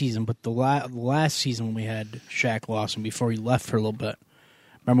this season, but the last season when we had Shaq Lawson before he left for a little bit.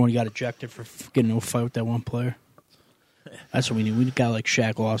 Remember when he got ejected for getting into a fight with that one player? That's what we need. We got like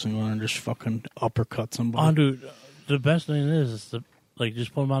Shaq Lawson going and just fucking uppercut somebody. oh, dude, the best thing is to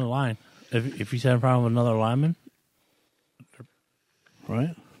just put him on the line. If he's having a problem with another lineman,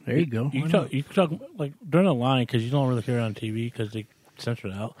 Right? There you go. You can talk like during the line because you don't really hear it on TV because they censor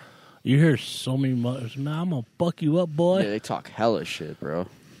it out. You hear so many mothers, man, I'm gonna buck you up, boy. Yeah, they talk hella shit, bro.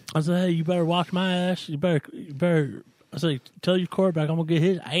 I said, hey, you better watch my ass. You better I was like, tell your quarterback I'm gonna get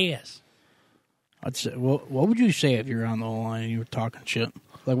his ass. I'd say, well, what would you say if you're on the line and you were talking shit?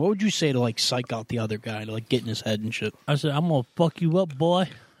 Like, what would you say to like psych out the other guy to like get in his head and shit? I said, I'm gonna fuck you up, boy.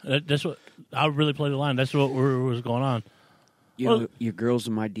 That's what I really played the line. That's what was going on. Yo, your girl's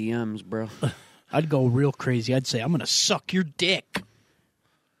in my DMs, bro. I'd go real crazy. I'd say, I'm gonna suck your dick.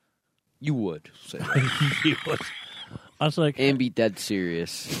 You would say I was like, and be dead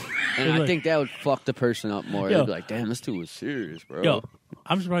serious. And I think that would fuck the person up more. Yo. They'd be like, damn, this dude was serious, bro. yo,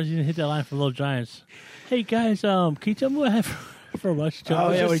 I'm surprised you didn't hit that line for Little Giants. Hey guys, can you tell me what I have for lunch? Oh,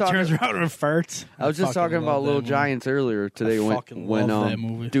 was yeah, just when he talking- turns around and farts. I was just talking about Little Giants earlier today fucking when love that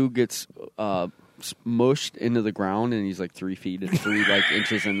movie. dude gets mushed into the ground and he's like 3 feet and 3 like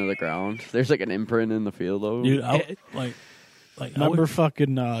inches into the ground. There's like an imprint in the field though. Dude, like Remember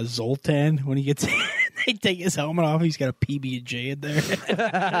fucking Zoltan when he gets they take his helmet off, he's got a PB&J in there.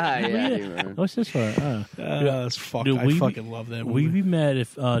 yeah, I do remember. what's this for? That's fuck. Dude, I fucking love that movie. We'd be mad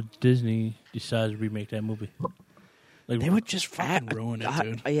if Disney decides to remake that movie. Like, They would just fucking ruin it,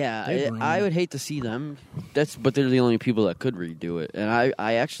 dude. Yeah, They'd ruin I it. would hate to see them. But they're the only people that could redo it, and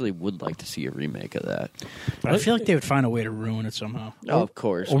I actually would like to see a remake of that. But I feel like they would find a way to ruin it somehow. Oh, of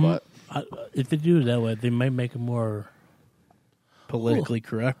course, or, but if they do it that way, they might make it more. Politically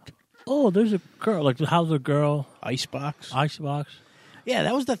correct. Oh, there's a girl. Like, how's the girl? Icebox. Icebox. Yeah,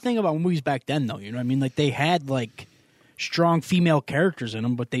 that was the thing about movies back then, though. You know what I mean? Like, they had, like, strong female characters in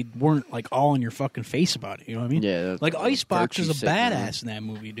them, but they weren't, like, all in your fucking face about it. You know what I mean? Yeah, Like, Icebox virtue is a badass in that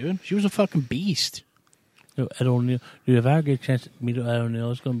movie, dude. She was a fucking beast. Ed O'Neill. Dude, if I ever get a chance to meet Ed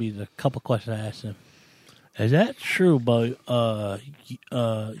O'Neill, it's going to be the couple questions I ask him. Is that true about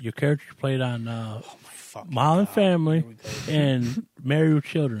your character you played on Modern Family and Married with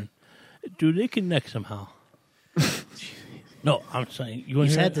Children? Do they connect somehow? No, I'm saying. You want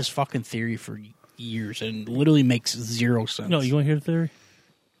He's to hear had this fucking theory for years and literally makes zero sense. No, you want to hear the theory?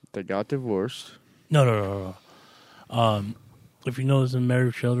 they got divorced. No. If you notice in Married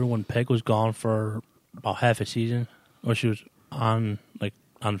with Children, when Peg was gone for about half a season, or she was on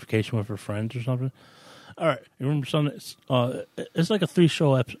vacation with her friends or something. All right, you remember something? It's like a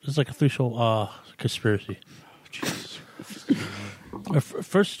 3-show It's like a 3-show conspiracy.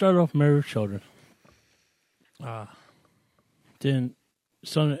 First, started off Married with Children. Then,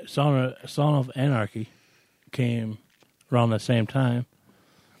 Son of Anarchy came around the same time,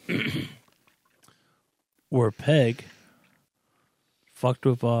 where Peg fucked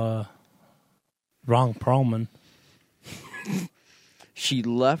with Ron Perlman. She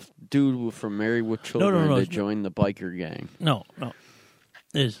left dude from Married with Children No. to join the biker gang. No.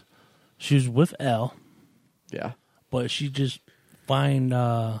 She was with Al, Yeah. but she just find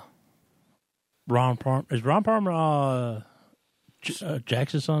Ron Palmer. Is Ron Palmer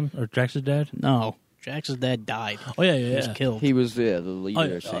Jax's son or Jax's dad? No. Jackson's dad died. Oh yeah, He was killed. He was the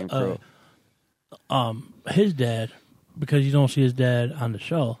leader of St. Croix. His dad, because you don't see his dad on the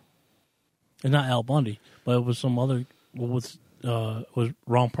show. It's not Al Bundy, but it was some other. Was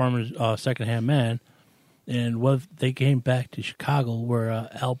Ron Palmer's second-hand man, and what they came back to Chicago where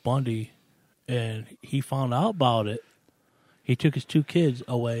Al Bundy, and he found out about it. He took his 2 kids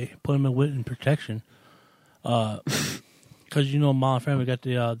away, put them in witness protection, because Modern Family got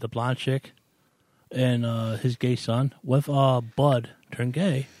the blonde chick and his gay son. With Bud turned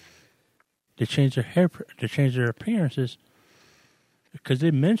gay, they changed their hair, they changed their appearances, because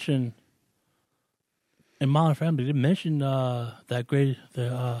they mentioned. In Modern Family, they mentioned Al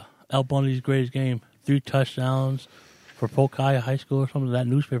Bundy's greatest game, 3 touchdowns for Polk High School or something. That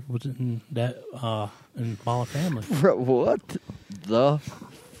newspaper was in Modern Family. Bro, what the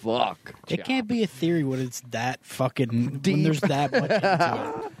fuck? It can't be a theory when it's that fucking when there's that much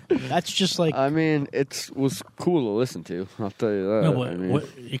into it. That's just like I mean, it was cool to listen to. I'll tell you that. No, but I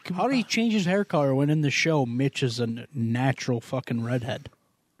mean, how did he change his hair color when in the show Mitch is a natural fucking redhead?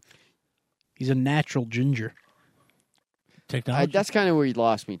 He's a natural ginger. Technology. that's kind of where you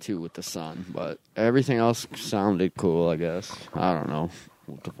lost me too with the sun, but everything else sounded cool. I guess I don't know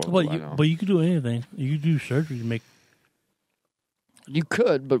what the fuck. do I know? But you could do anything. You could do surgery to make. You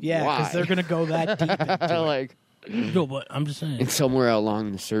could, but Yeah, why? because they're gonna go that deep into it. like, No, but I'm just saying. and somewhere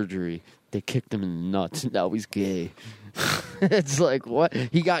along the surgery, they kicked him in the nuts, and now he's gay. It's like, what?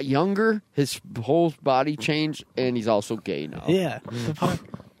 He got younger, his whole body changed, and he's also gay now. Yeah, the fuck?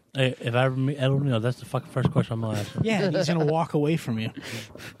 Hey, if I ever meet Ed O'Neill, that's the fucking first question I'm gonna ask him. Yeah, and he's gonna walk away from you.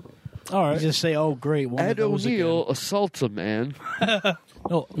 All You right. just say, "Oh, great, one Ed of those O'Neill again." assaults a man.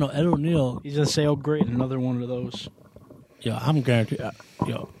 No, Ed O'Neill. He's gonna say, "Oh, great, another one of those." Yo, I'm guaranteed.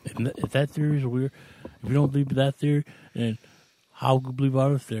 If that theory is weird, if you don't believe that theory, then how could you believe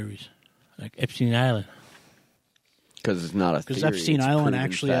other theories like Epstein Island? Because it's not a Because theory. Epstein it's Island proven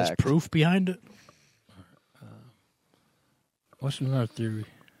actually has fact. proof behind it. What's another theory?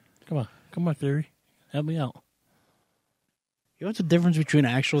 Come on, theory. Help me out. You know what's the difference between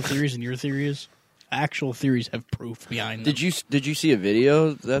actual theories and your theory is? Actual theories have proof behind them. Did you see a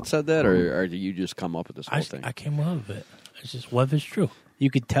video that said that, or did you just come up with this whole thing? I came up with it. It's just what if it's true? You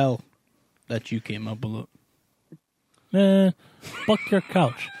could tell that you came up with it. Man, fuck your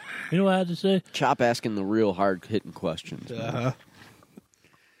couch. You know what I had to say? Chop asking the real hard hitting questions. Uh-huh.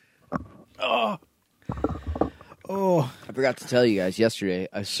 Oh. I forgot to tell you guys yesterday.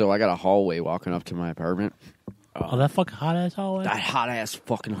 So I got a hallway walking up to my apartment. Oh, that fucking hot ass hallway. That hot ass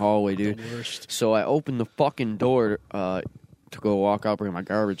fucking hallway, dude. The worst. So I opened the fucking door to go walk out, bring my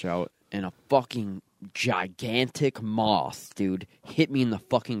garbage out, and a fucking gigantic moth, dude, hit me in the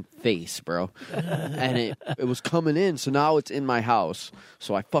fucking face, bro. And it was coming in, so now it's in my house.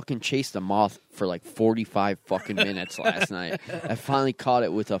 So I fucking chased the moth for like 45 fucking minutes last night. I finally caught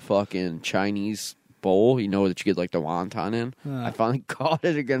it with a fucking Chinese bowl, you know, that you get like the wonton in. I finally caught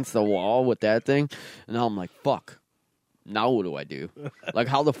it against the wall with that thing, and now I'm like, fuck. Now what do I do? Like,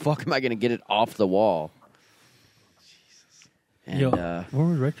 how the fuck am I gonna get it off the wall? Jesus. And Yo, where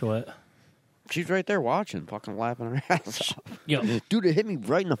was Rachel at? she's right there watching, fucking laughing her ass off. Yo, Dude, it hit me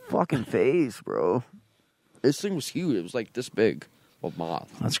right in the fucking face, bro. This thing was huge. It was like this big, a moth.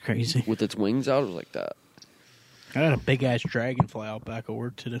 That's crazy. With its wings out, it was like that. I had a big ass dragonfly out back at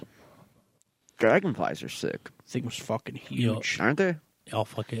work today. Dragonflies are sick, Thing was fucking huge. aren't they? y'all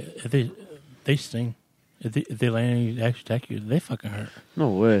fuck it. If they sting. If they land and you actually attack you, they fucking hurt. No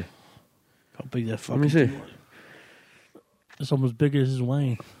way. How big that Let fucking me see. thing was. It's almost big as his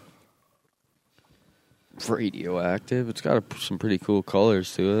wing. Radioactive. It's got some pretty cool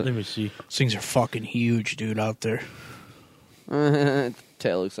colors to Let it. me see. These things are fucking huge, dude, out there.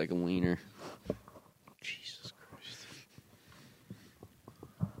 Tail looks like a wiener. Jesus Christ.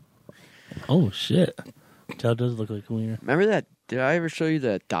 Oh shit. Tail does look like a wiener. Remember that? Did I ever show you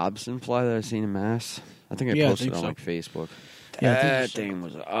that Dobson fly that I seen in Mass? I think I Yeah, I posted think on so. like Facebook. Yeah, I think That you said- thing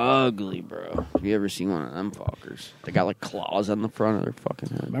was ugly, bro. Have you ever seen one of them fuckers? They got like claws on the front of their fucking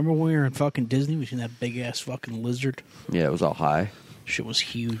head. Remember when we were in fucking Disney? We seen that big ass fucking lizard? Yeah, it was all high. Shit was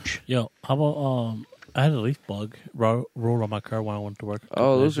huge. Yo, how about I had a leaf bug roll on my car when I went to work.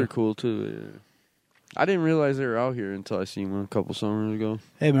 Oh, those are cool too. Yeah. I didn't realize they were out here until I seen one a couple summers ago.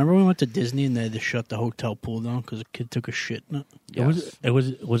 Hey, remember when we went to Disney and they had to shut the hotel pool down because a kid took a shit in it? Yes.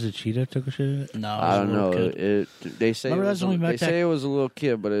 Was it cheetah took a shit in it? No, it was I a don't little know. kid. They say Remember it was that's when we met they that- say it was a little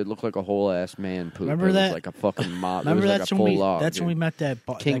kid, but it looked like a whole ass man poop. Remember it was that? like a fucking mob. Remember it was that's like a when full we log, that's when we dude. met that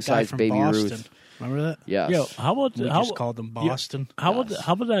King that guy size from baby Boston. Ruth. Remember that? Yes. Yo, how about We just called him Boston. How Yes.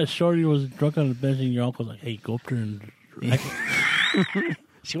 about that shorty was drunk on the bench and your uncle's like, hey, go up there and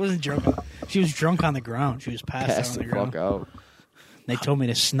She wasn't drunk. She was drunk on the ground. She was passed Pass out the on the ground. fuck out. They told me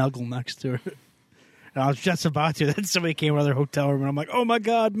to snuggle next to her. And I was just about to. Then somebody came out of their hotel room, and I'm like, "Oh my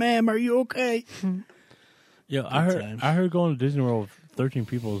god, ma'am, are you okay?" Yo, times. I heard going to Disney World with 13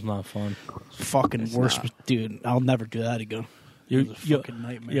 people is not fun. Fucking It's worst, not. dude. I'll never do that again. It was a fucking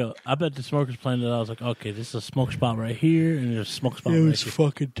nightmare. Yo, I bet the smokers planned it out. I was like, okay, this is a smoke spot right here, and there's a smoke spot It right was here.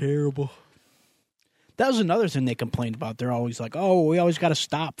 fucking terrible. That was another thing they complained about. They're always like, "Oh, we always got to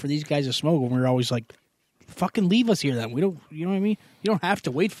stop for these guys to smoke," and we're always like, "Fucking leave us here, then. We don't." You know what I mean? You don't have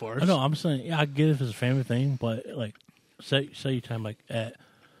to wait for us. I know, I'm saying, yeah, I get it if it's a family thing, but like, say your time like at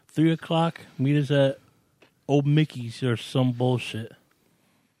 3 o'clock, meet us at Old Mickey's or some bullshit.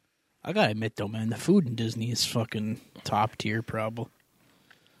 I gotta admit though, man, the food in Disney is fucking top tier, probably.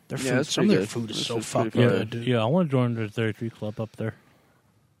 Their Yeah, food, it's some of pretty their good. food is This so is pretty fucking good. good, dude. Yeah, I want to join the 33 Club up there.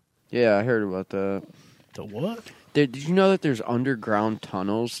 Yeah, I heard about that. The what? Did you know that there's underground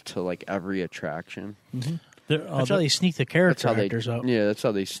tunnels to like every attraction? That's how they sneak the character That's how they. actors out. Yeah, that's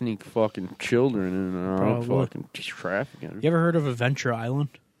how they sneak fucking children in and out, Probably. fucking trafficking. You ever heard of Adventure Island?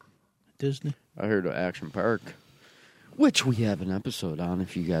 Disney. I heard of Action Park, which we have an episode on.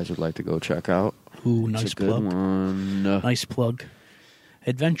 If you guys would like to go check out, Ooh, it's nice a good plug. one. Nice plug.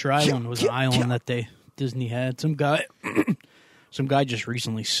 Adventure Island was an island that Disney had. Some guy just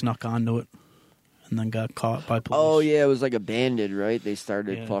recently snuck onto it and then got caught by police. Oh yeah, it was like abandoned, right? They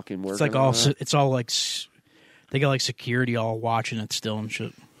started Yeah. fucking working. It's like on all. that. It's all like. They got like security all watching it still and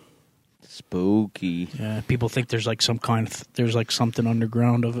shit. Spooky. Yeah, people think there's like some kind of there's like something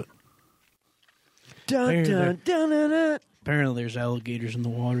underground of it. Dun, dun, dun, dun, dun. Apparently, there's alligators in the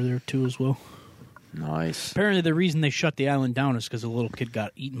water there too as well. Nice. Apparently, the reason they shut the island down is because a little kid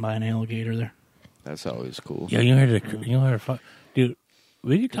got eaten by an alligator there. That's always cool. Yeah, you heard it. You heard it. Dude,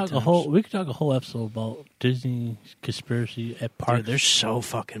 we could talk times. a whole episode about Disney conspiracy at parks. Dude, there's so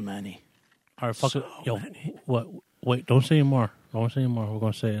fucking many. Or fucking so yo, many. what Wait, don't say anymore. Don't say anymore. We're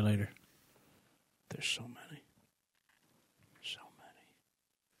going to say it later. There's so many. So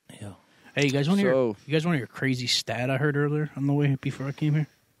many. Yeah. Hey, you guys want to hear? So- You guys want to hear a crazy stat I heard earlier on the way before I came here?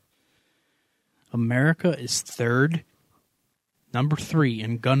 America is number 3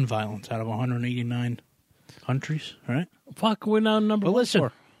 in gun violence out of 189 countries. Right? Fuck, we're now number But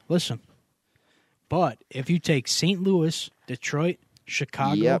one. listen. But if you take St. Louis, Detroit,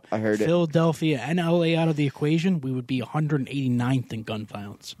 Chicago, Yep, I heard it. Philadelphia, and LA out of the equation, we would be 189th in gun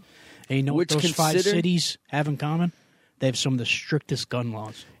violence. And you know what Which those 5 consider- cities have in common? They have some of the strictest gun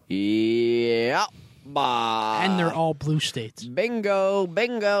laws. Yeah. And they're all blue states. Bingo,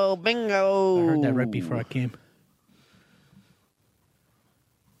 bingo, bingo. I heard that right before I came.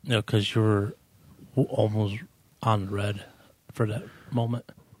 Yeah, because you were almost on red for that moment.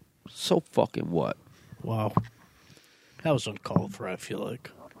 So fucking what? Wow. That was uncalled for, I feel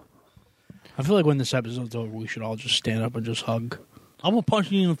like. I feel like when this episode's over, we should all just stand up and just hug I'm going to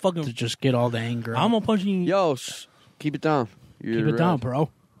punch you in the to fucking... just get all the anger out. I'm going to punch you in... Yo, keep it down. Keep it down, bro.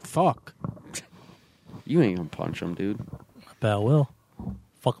 Fuck. You ain't gonna punch him, dude. I bet I will.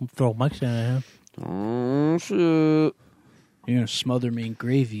 Fucking throw Mike stand at him. Oh, shit. You're going to smother me in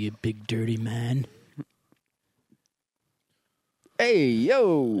gravy, you big dirty man. Hey,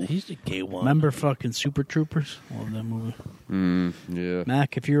 yo. He's the gay one. Remember fucking Super Troopers? Love that movie. Yeah.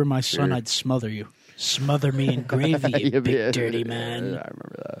 Mac, if you were my son, Sure. I'd smother you. Smother me in gravy, you Yeah, big yeah. dirty man. I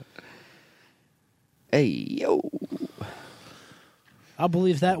remember that. Hey, yo. I'll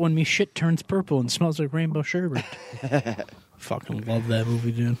believe that when me shit turns purple and smells like rainbow sherbet. Fucking love that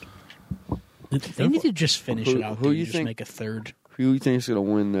movie, dude. They need to just finish it out. Who Dude, you just think- make a third. Who do you think's gonna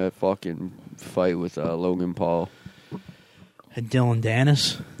win that fucking fight with Logan Paul? And Dylan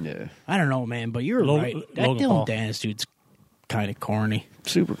Dennis. Yeah. I don't know, man, but you're Logan- right. That Logan Dylan Paul. Dennis dude's kind of corny.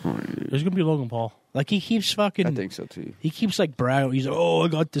 Super corny, dude. There's going to be Logan Paul. Like he keeps fucking. I think so too. He keeps like bragging. He's like, "Oh, I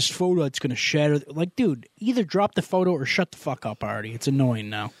got this photo. It's gonna shatter." Like, dude, either drop the photo or shut the fuck up already. It's annoying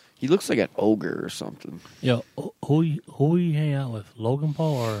now. He looks like an ogre or something. Yo, who you hang out with? Logan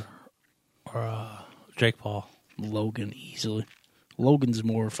Paul or Jake Paul? Logan easily. Logan's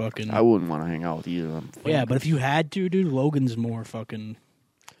more fucking. I wouldn't want to hang out with either of them. Yeah, but if you had to, dude, Logan's more fucking.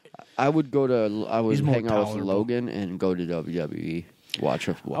 I would go to. I would He's more hang out with tolerable. Logan and go to WWE. Watch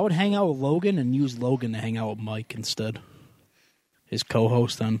a. I would hang out with Logan and use Logan to hang out with Mike instead. His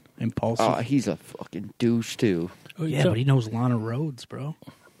co-host on Impulsive. Oh, he's a fucking douche too. Yeah, but he knows Lana Rhodes, bro.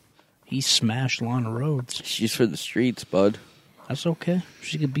 He smashed Lana Rhodes. She's for the streets, bud. That's okay.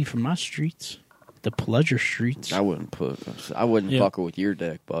 She could be from my streets. The pleasure streets. I wouldn't Yeah. fuck her with your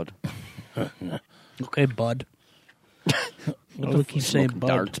dick, bud. Okay, bud. What do we keep saying, Smoking bud?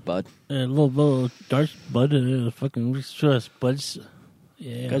 darts, bud. Little darts, bud. Fucking stress, buds.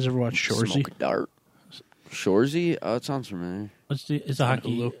 Yeah. You guys ever watch Shorzy? Smoke a dart. Shorzy? Oh, it sounds familiar. It's a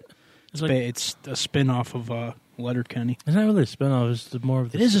hockey. Hulu. It's like, It's a spin-off of Letterkenny. it's not really a spinoff. It's more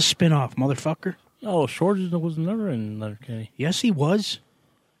of It is a spin-off, motherfucker. Oh, Shorty was never in Letterkenny. Yes, he was.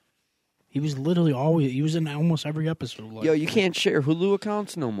 He was literally always. He was in almost every episode. Of Yo, you can't share Hulu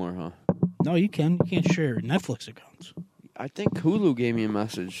accounts no more, huh? No, you can. You can't share Netflix accounts. I think Hulu gave me a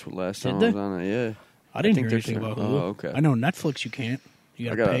message last time Did I was they? on it. Yeah. I didn't think hear there's anything no- about Hulu. oh, okay. I know Netflix. You can't.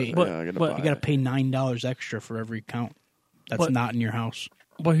 You I gotta gotta, pay. yeah, I gotta but buy You gotta it. pay $9 extra for every account that's But- not in your house.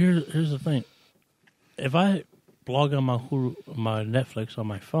 But here's the thing: if I log on my Hulu, my Netflix on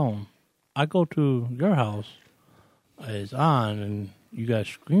my phone, I go to your house, it's on, and you got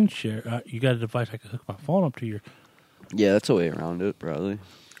screen share. You got a device I can hook my phone up to your. Yeah, that's a way around it, probably.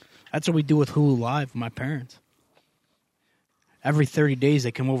 That's what we do with Hulu Live with my parents. Every 30 days,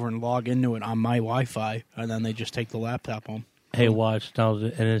 they come over and log into it on my Wi-Fi, and then they just take the laptop home. Hey, watch now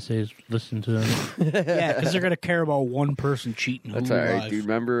the NSA is listening to them. Yeah, because they're going to care about one person cheating That's Hulu all right. Live. Do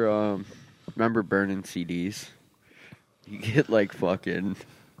you remember burning CDs? You get like fucking.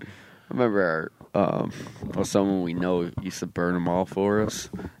 I remember someone we know used to burn them all for us,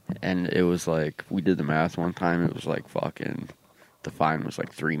 and it was like we did the math one time. It was like fucking. The fine was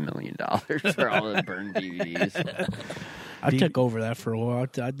like $3 million for all the burned DVDs. I took over that for a while.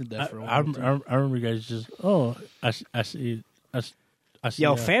 I did that for a while. too. I remember you guys just I see.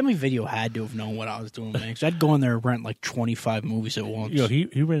 Yo, Family Video had to have known what I was doing, man. 'Cause I'd go in there and rent like 25 movies at once. Yo, he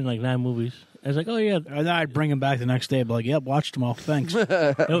rented like 9 movies. I was like, oh yeah, And then I'd bring them back the next day. I'd be like, yep, watched them all. Thanks.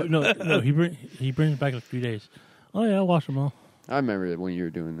 no. He brings back like 3 days. Oh yeah, I watched them all. I remember that when you were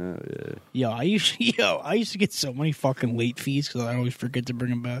doing that. Yeah. I used to get so many fucking late fees because I always forget to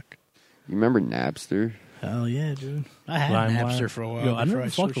bring them back. You remember Napster? Hell yeah, dude. I had LimeWire. Napster for a while. Yo, I before never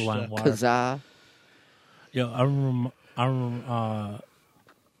fucked with switched to- LimeWire. Kazaa. Yo, I remember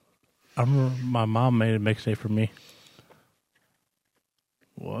remember my mom made a mixtape for me.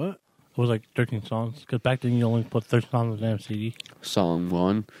 What? It was like 13 songs. Because back then you only put 13 songs on the damn CD. Song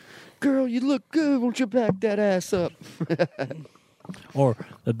 1. Girl, you look good. Won't you back that ass up? Or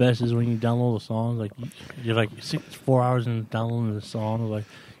the best is when you download the songs. Like you're like 4 hours in downloading the song. Like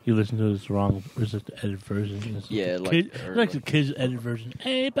you listen to this wrong. There's like the edit version. It's Yeah, like the kids' edit version.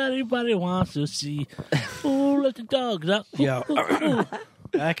 Everybody wants to see. Ooh, let the dogs out. Ooh, Yeah. ooh, ooh.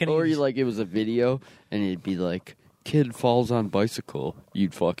 Or you like it was a video and it'd be like, kid falls on bicycle.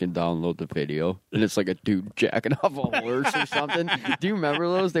 You'd fucking download the video and it's like a dude jacking off a horse or something. Do you remember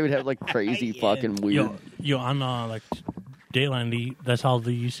those? They would have like crazy fucking weird. Yo, on like Dateline, that's how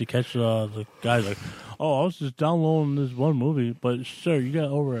they used to catch the guys. Like, oh, I was just downloading this one movie, but sir, you got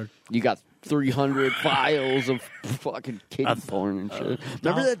over. You got 300 files of fucking kid porn and shit.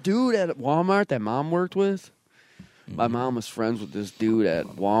 Remember that dude at Walmart that mom worked with? My mom was friends with this dude at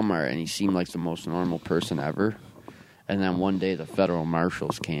Walmart, and he seemed like the most normal person ever. And then one day, the federal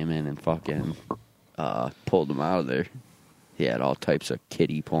marshals came in and fucking pulled him out of there. He had all types of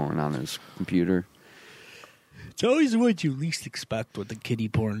kiddie porn on his computer. It's always what you least expect with the kiddie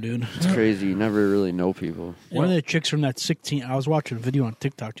porn, dude. It's crazy. You never really know people. One of the chicks from that 16... I was watching a video on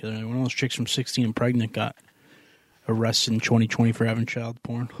TikTok the other day. One of those chicks from 16 and Pregnant got arrested in 2020 for having child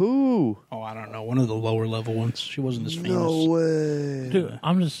porn. Who? Oh, I don't know. One of the lower level ones. She wasn't as famous. No way. Dude,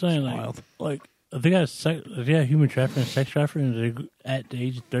 I'm just saying, Wild. like if they got human trafficking, sex trafficking at the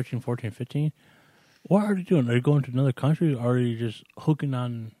age of 13, 14, 15, what are they doing? Are they going to another country, or are they just hooking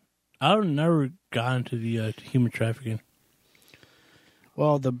on? I've never got into the human trafficking.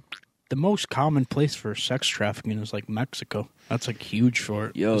 Well, the most common place for sex trafficking is like Mexico. That's like huge for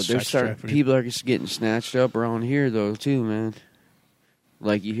it. Yo, the sex trafficking. people are just getting snatched up around here though too, man.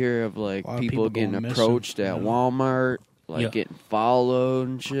 Like you hear of like A lot of people people getting going approached missing, at you know? Walmart, like Yeah. getting followed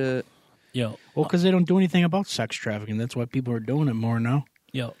and shit. Yo, Well, because they don't do anything about sex trafficking. That's why people are doing it more now.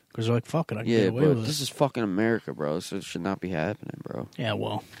 yo, Because they're like, fuck it, I can Yeah, get away but with this it. is fucking America, bro. So it should not be happening, bro. Yeah,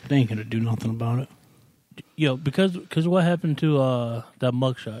 well, they ain't going to do nothing about it. yo, because what happened to that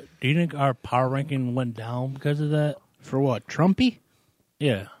mugshot? Do you think our power ranking went down because of that? For what, Trumpy?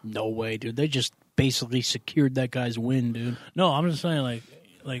 Yeah. No way, dude. They just basically secured that guy's win, dude. No, I'm just saying,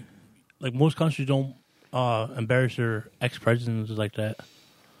 like most countries don't embarrass their ex-presidents like that.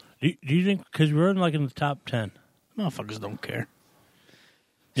 Do you think, because we're in the top 10. Motherfuckers don't care.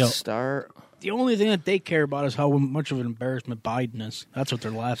 Yo. Star The only thing that they care about is how much of an embarrassment Biden is. That's what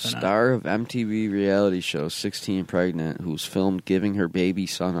they're laughing at. Star of MTV reality show 16 Pregnant, who's filmed giving her baby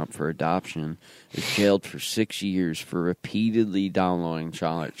son up for adoption, is jailed for 6 years for repeatedly downloading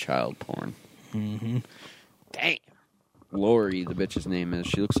child porn. Mm-hmm. Damn. Lori, the bitch's name is.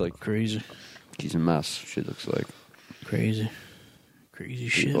 She looks like Crazy. she's a mess. She looks like Crazy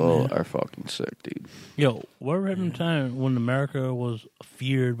shit, people man. are fucking sick, dude. Yo, what happened to time when America was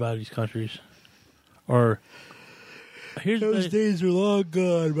feared by these countries? Or here's the best, days are long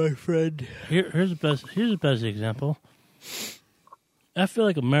gone, my friend. here's the best example. I feel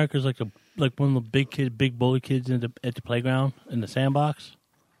like America's like one of the big bully kids at the playground in the sandbox.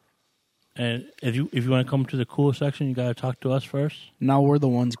 And if you want to come to the cool section, you got to talk to us first. Now we're the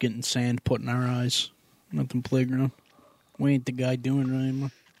ones getting sand put in our eyes. Nothing playground. We ain't the guy doing it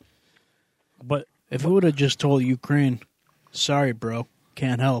anymore. But If it would have just told Ukraine, sorry, bro,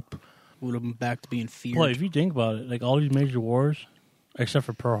 can't help, we would have been back to being feared. boy, if you think about it, like all these major wars, except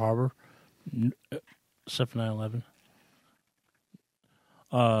for Pearl Harbor, except for 9/11,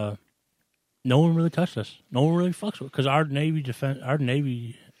 no one really touched us. No one really fucks with, because our Navy's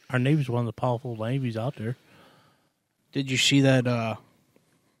one of the powerful navies out there. Did you see that a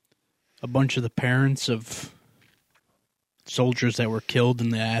bunch of the parents of soldiers that were killed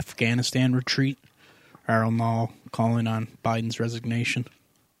in the Afghanistan retreat are now calling on Biden's resignation?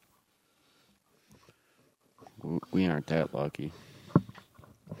 We aren't that lucky.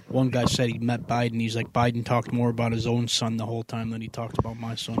 One guy said he met Biden. He's like, Biden talked more about his own son the whole time than he talked about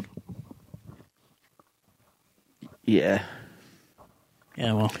my son. Yeah.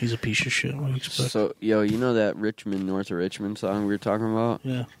 Yeah, well, he's a piece of shit. What do you expect? So, yo, you know that North of Richmond song we were talking about?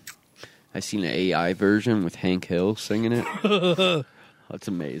 Yeah. I seen an AI version with Hank Hill singing it. That's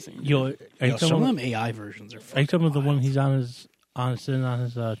amazing. Yo, Yo, some of them AI versions are Are you fucking talking about the one he's sitting on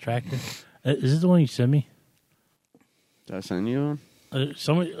his tractor? Is this the one you sent me? Did I send you one?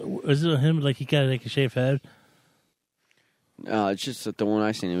 Is it him like he got like a shaved head? No, it's just that the one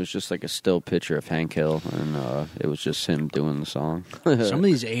I seen, it was just like a still picture of Hank Hill, and it was just him doing the song. Some of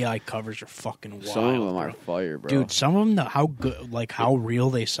these AI covers are fucking wild. Some of them are bro. fire, bro. Dude, some of them, how good, like how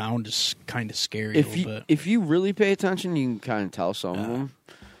real they sound is kind of scary. if a little bit. you really pay attention, you can kind of tell some of them.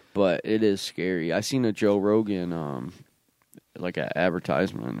 But it is scary. I seen a Joe Rogan, like an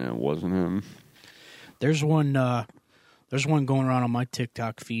advertisement, and it wasn't him. There's one going around on my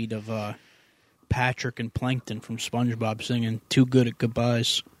TikTok feed of Patrick and Plankton from SpongeBob singing "Too Good at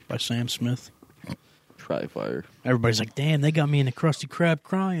Goodbyes" by Sam Smith. Try fire. Everybody's like, "Damn, they got me in the Krusty Krab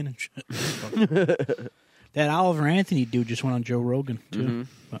crying and shit." That Oliver Anthony dude just went on Joe Rogan too.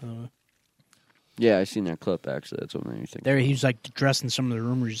 Yeah, I seen that clip. Actually, that's what made me think. There, he was like addressing some of the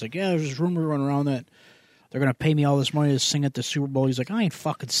rumors. He's like, "Yeah, there's this rumor running around that they're gonna pay me all this money to sing at the Super Bowl." He's like, "I ain't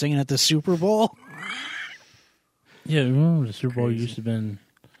fucking singing at the Super Bowl." Yeah, remember the Super Bowl used to been.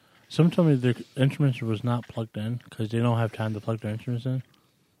 Someone told me their instruments was not plugged in because they don't have time to plug their instruments in.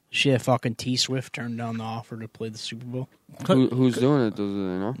 Shit, fucking T Swift turned down the offer to play the Super Bowl. Who's doing it? Do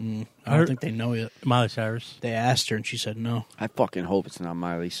they know? I don't think they know yet. Miley Cyrus. They asked her and she said no. I fucking hope it's not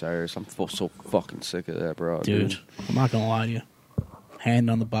Miley Cyrus. I'm so fucking sick of that, bro. Dude, I'm not gonna lie to you. Hand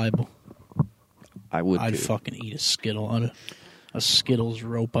on the Bible. I would. I'd fucking eat a Skittle out of a Skittles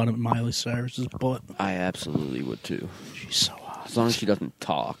rope out of Miley Cyrus's butt. I absolutely would too. She's so hot. As long as she doesn't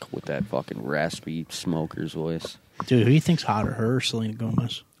talk with that fucking raspy smoker's voice. Dude, who do you think's hotter, her or Selena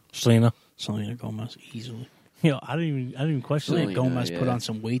Gomez? Selena. Selena Gomez, easily. Yo, I didn't even question Selena it. Gomez yeah. put on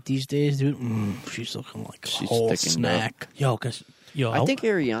some weight these days, dude. She's looking like a She's whole thickened up. snack. Yo, I think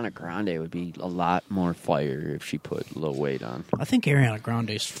Ariana Grande would be a lot more fire if she put a little weight on. I think Ariana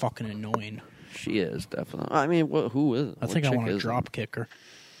Grande is fucking annoying. She is, definitely. I mean, who is it? I What think I chick want to is it? drop kick her.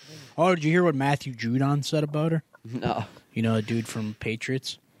 Oh, did you hear what Matthew Judon said about her? No. You know, the dude from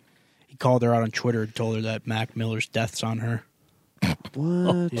Patriots? He called her out on Twitter and told her that Mac Miller's death's on her.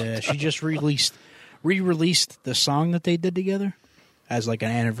 What? Yeah, she just re-released the song that they did together as like an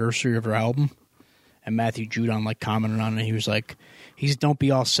anniversary of her album. And Matthew Judon like commented on it. He was like, "Don't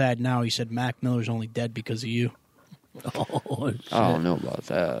be all sad now." He said, "Mac Miller's only dead because of you." Oh, shit. I don't know about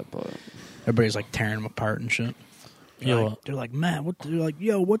that, but Everybody's like tearing him apart and shit. They're like, "Matt, what?" They're like,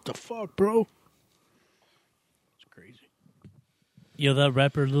 "Yo, what the fuck, bro?" It's crazy. Yo, that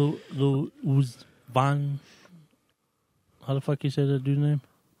rapper Lil Uzi Von. How the fuck you say that dude's name?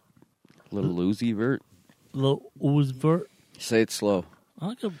 Little Uzi Vert. Lil Uzi Vert. Say it slow. I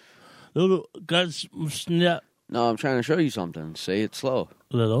like a little guys snap. No, I'm trying to show you something. Say it slow.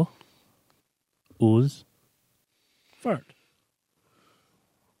 Little Uzi Vert.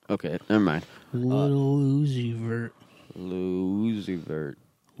 Okay, never mind. Little Uzi Vert. Uzi Vert.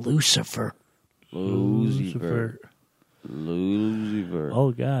 Lucifer. Uzi Vert. Uzi Vert.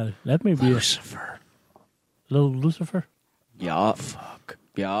 Oh god, that may be Lucifer. Little Lucifer. Yup. Fuck.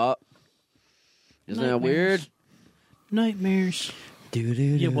 Yup. Isn't that weird? Nightmares.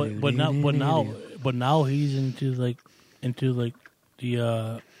 Yeah, but now he's into the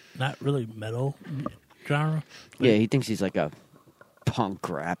not really metal genre. Yeah, he thinks he's like a punk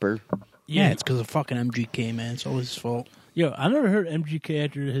rapper. Yeah, it's because of fucking MGK, man. It's always his fault. Yo, I never heard MGK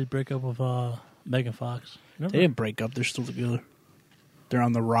after his breakup with Megan Fox. Never. They didn't break up. They're still together. They're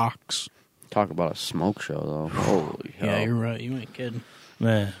on the rocks. Talk about a smoke show, though. Holy hell. Yeah, you're right. You ain't kidding.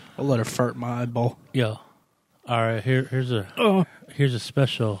 Man, I'll let her fart in my eyeball. yo, all right. Here's a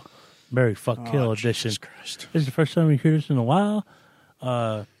special Mary Fuck Kill edition. Jesus Christ. This is the first time you hear this in a while.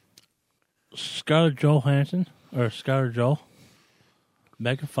 Scarlett Johansson or Scarlett Jo,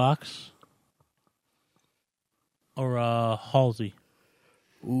 Megan Fox, or Halsey.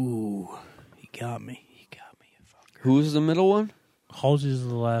 Ooh, he got me. He got me. Fucker. Who's the middle one? Halsey is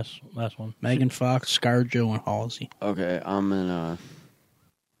the last one. Megan Fox, ScarJo, and Halsey. Okay, I'm gonna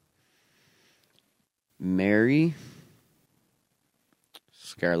marry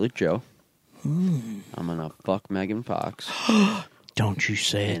Scarlett Jo. I'm gonna fuck Megan Fox. Don't you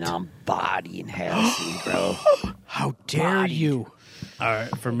say And it. I'm bodying Halsey, bro. How dare you? All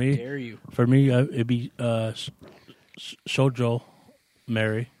right, for How me, dare you? it'd be Shoujo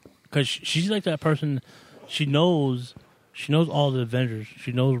Mary, because she's like that person. She knows all the Avengers.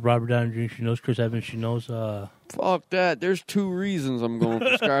 She knows Robert Downey Jr. She knows Chris Evans. She knows. Fuck that. There's 2 reasons I'm going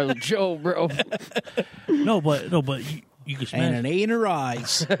for Scarlett Jo, bro. No, but you can And smash. an A in her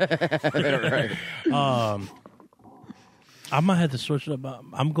eyes. Right. I might have to switch it up.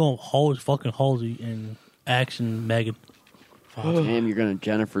 I'm going fucking Halsey and Action Megan. Damn, you're gonna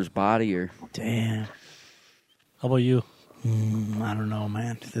Jennifer's body or Damn. How about you? I don't know,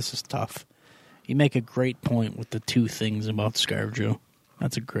 man. This is tough. You make a great point with the 2 things about ScarJo.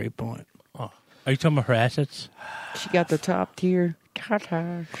 That's a great point. Oh. Are you talking about her assets? she got the top tier.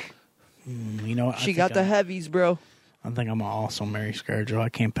 You know what? She got the heavies, bro. I think I'm going to also marry ScarJo. I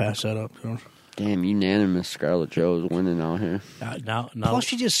can't pass that up. So. Damn, unanimous Scarlett Jo is winning out here. Now. Plus,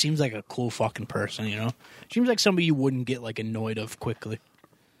 she just seems like a cool fucking person, you know? She seems like somebody you wouldn't get, like, annoyed of quickly.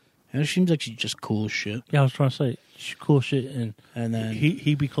 And it seems like she's just cool as shit. Yeah, I was trying to say she's cool shit, and then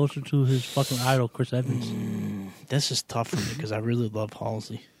he'd be closer to his fucking idol, Chris Evans. this is tough for me because I really love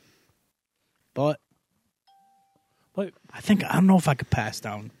Halsey. But I don't know if I could pass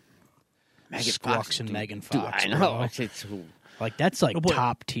down Megan Squawks Fox, and dude. Megan Dude, Fox. I know. bro. It's Like, that's like Oh, boy.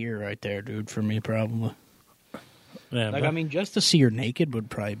 top tier right there, dude, for me, probably. Yeah, Like, bro. I mean, just to see her naked would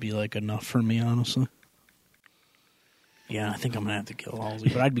probably be, like, enough for me, honestly. Yeah, I think I'm going to have to kill Halsey,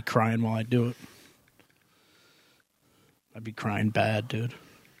 but I'd be crying while I do it. I'd be crying bad, dude.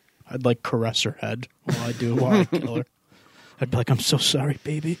 I'd, like, caress her head while I do it, while I kill her. I'd be like, I'm so sorry,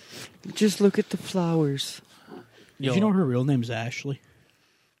 baby. just look at the flowers. Did you know her real name's Ashley?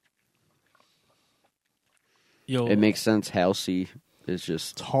 Yo, It makes sense. Halsey is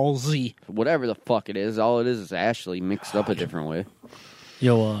just It's Halsey. whatever the fuck it is. All it is Ashley mixed up a different way.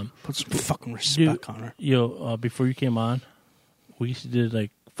 yo, Put some fucking respect on her. before you came on, we used to do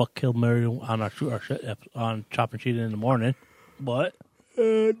like fuck, kill, marry on our on Chop and Cheetah in the morning. But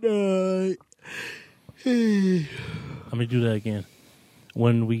let me do that again.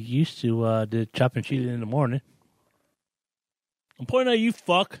 When we used to did Chop and Cheetah in the morning, I'm pointing at you,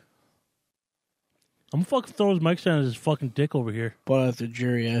 fuck. I'm gonna fucking throw his mic stand at his fucking dick over here. But at the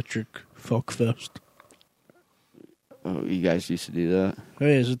geriatric folk fest. Oh, you guys used to do that?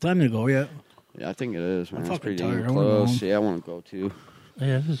 Hey, is it time to go yet? Yeah, I think it is, man. I'm It's fucking pretty tired. damn I wanna go close. home. Yeah, I want to go too.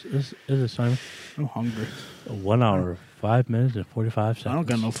 Yeah, this is Simon. I'm hungry. 1 hour, 5 minutes, and 45 seconds. I don't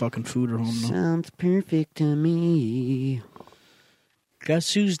got no fucking food at home, though. Sounds perfect to me.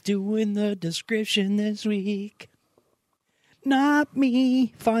 Guess who's doing the description this week? Not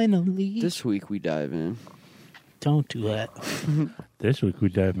me, finally. This week we dive in. Don't do that. This week we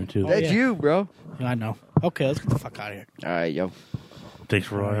dive into. That's That's you, bro. I know. Okay, let's get the fuck out of here. All right, yo. Thanks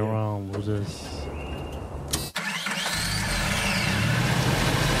for riding around with us.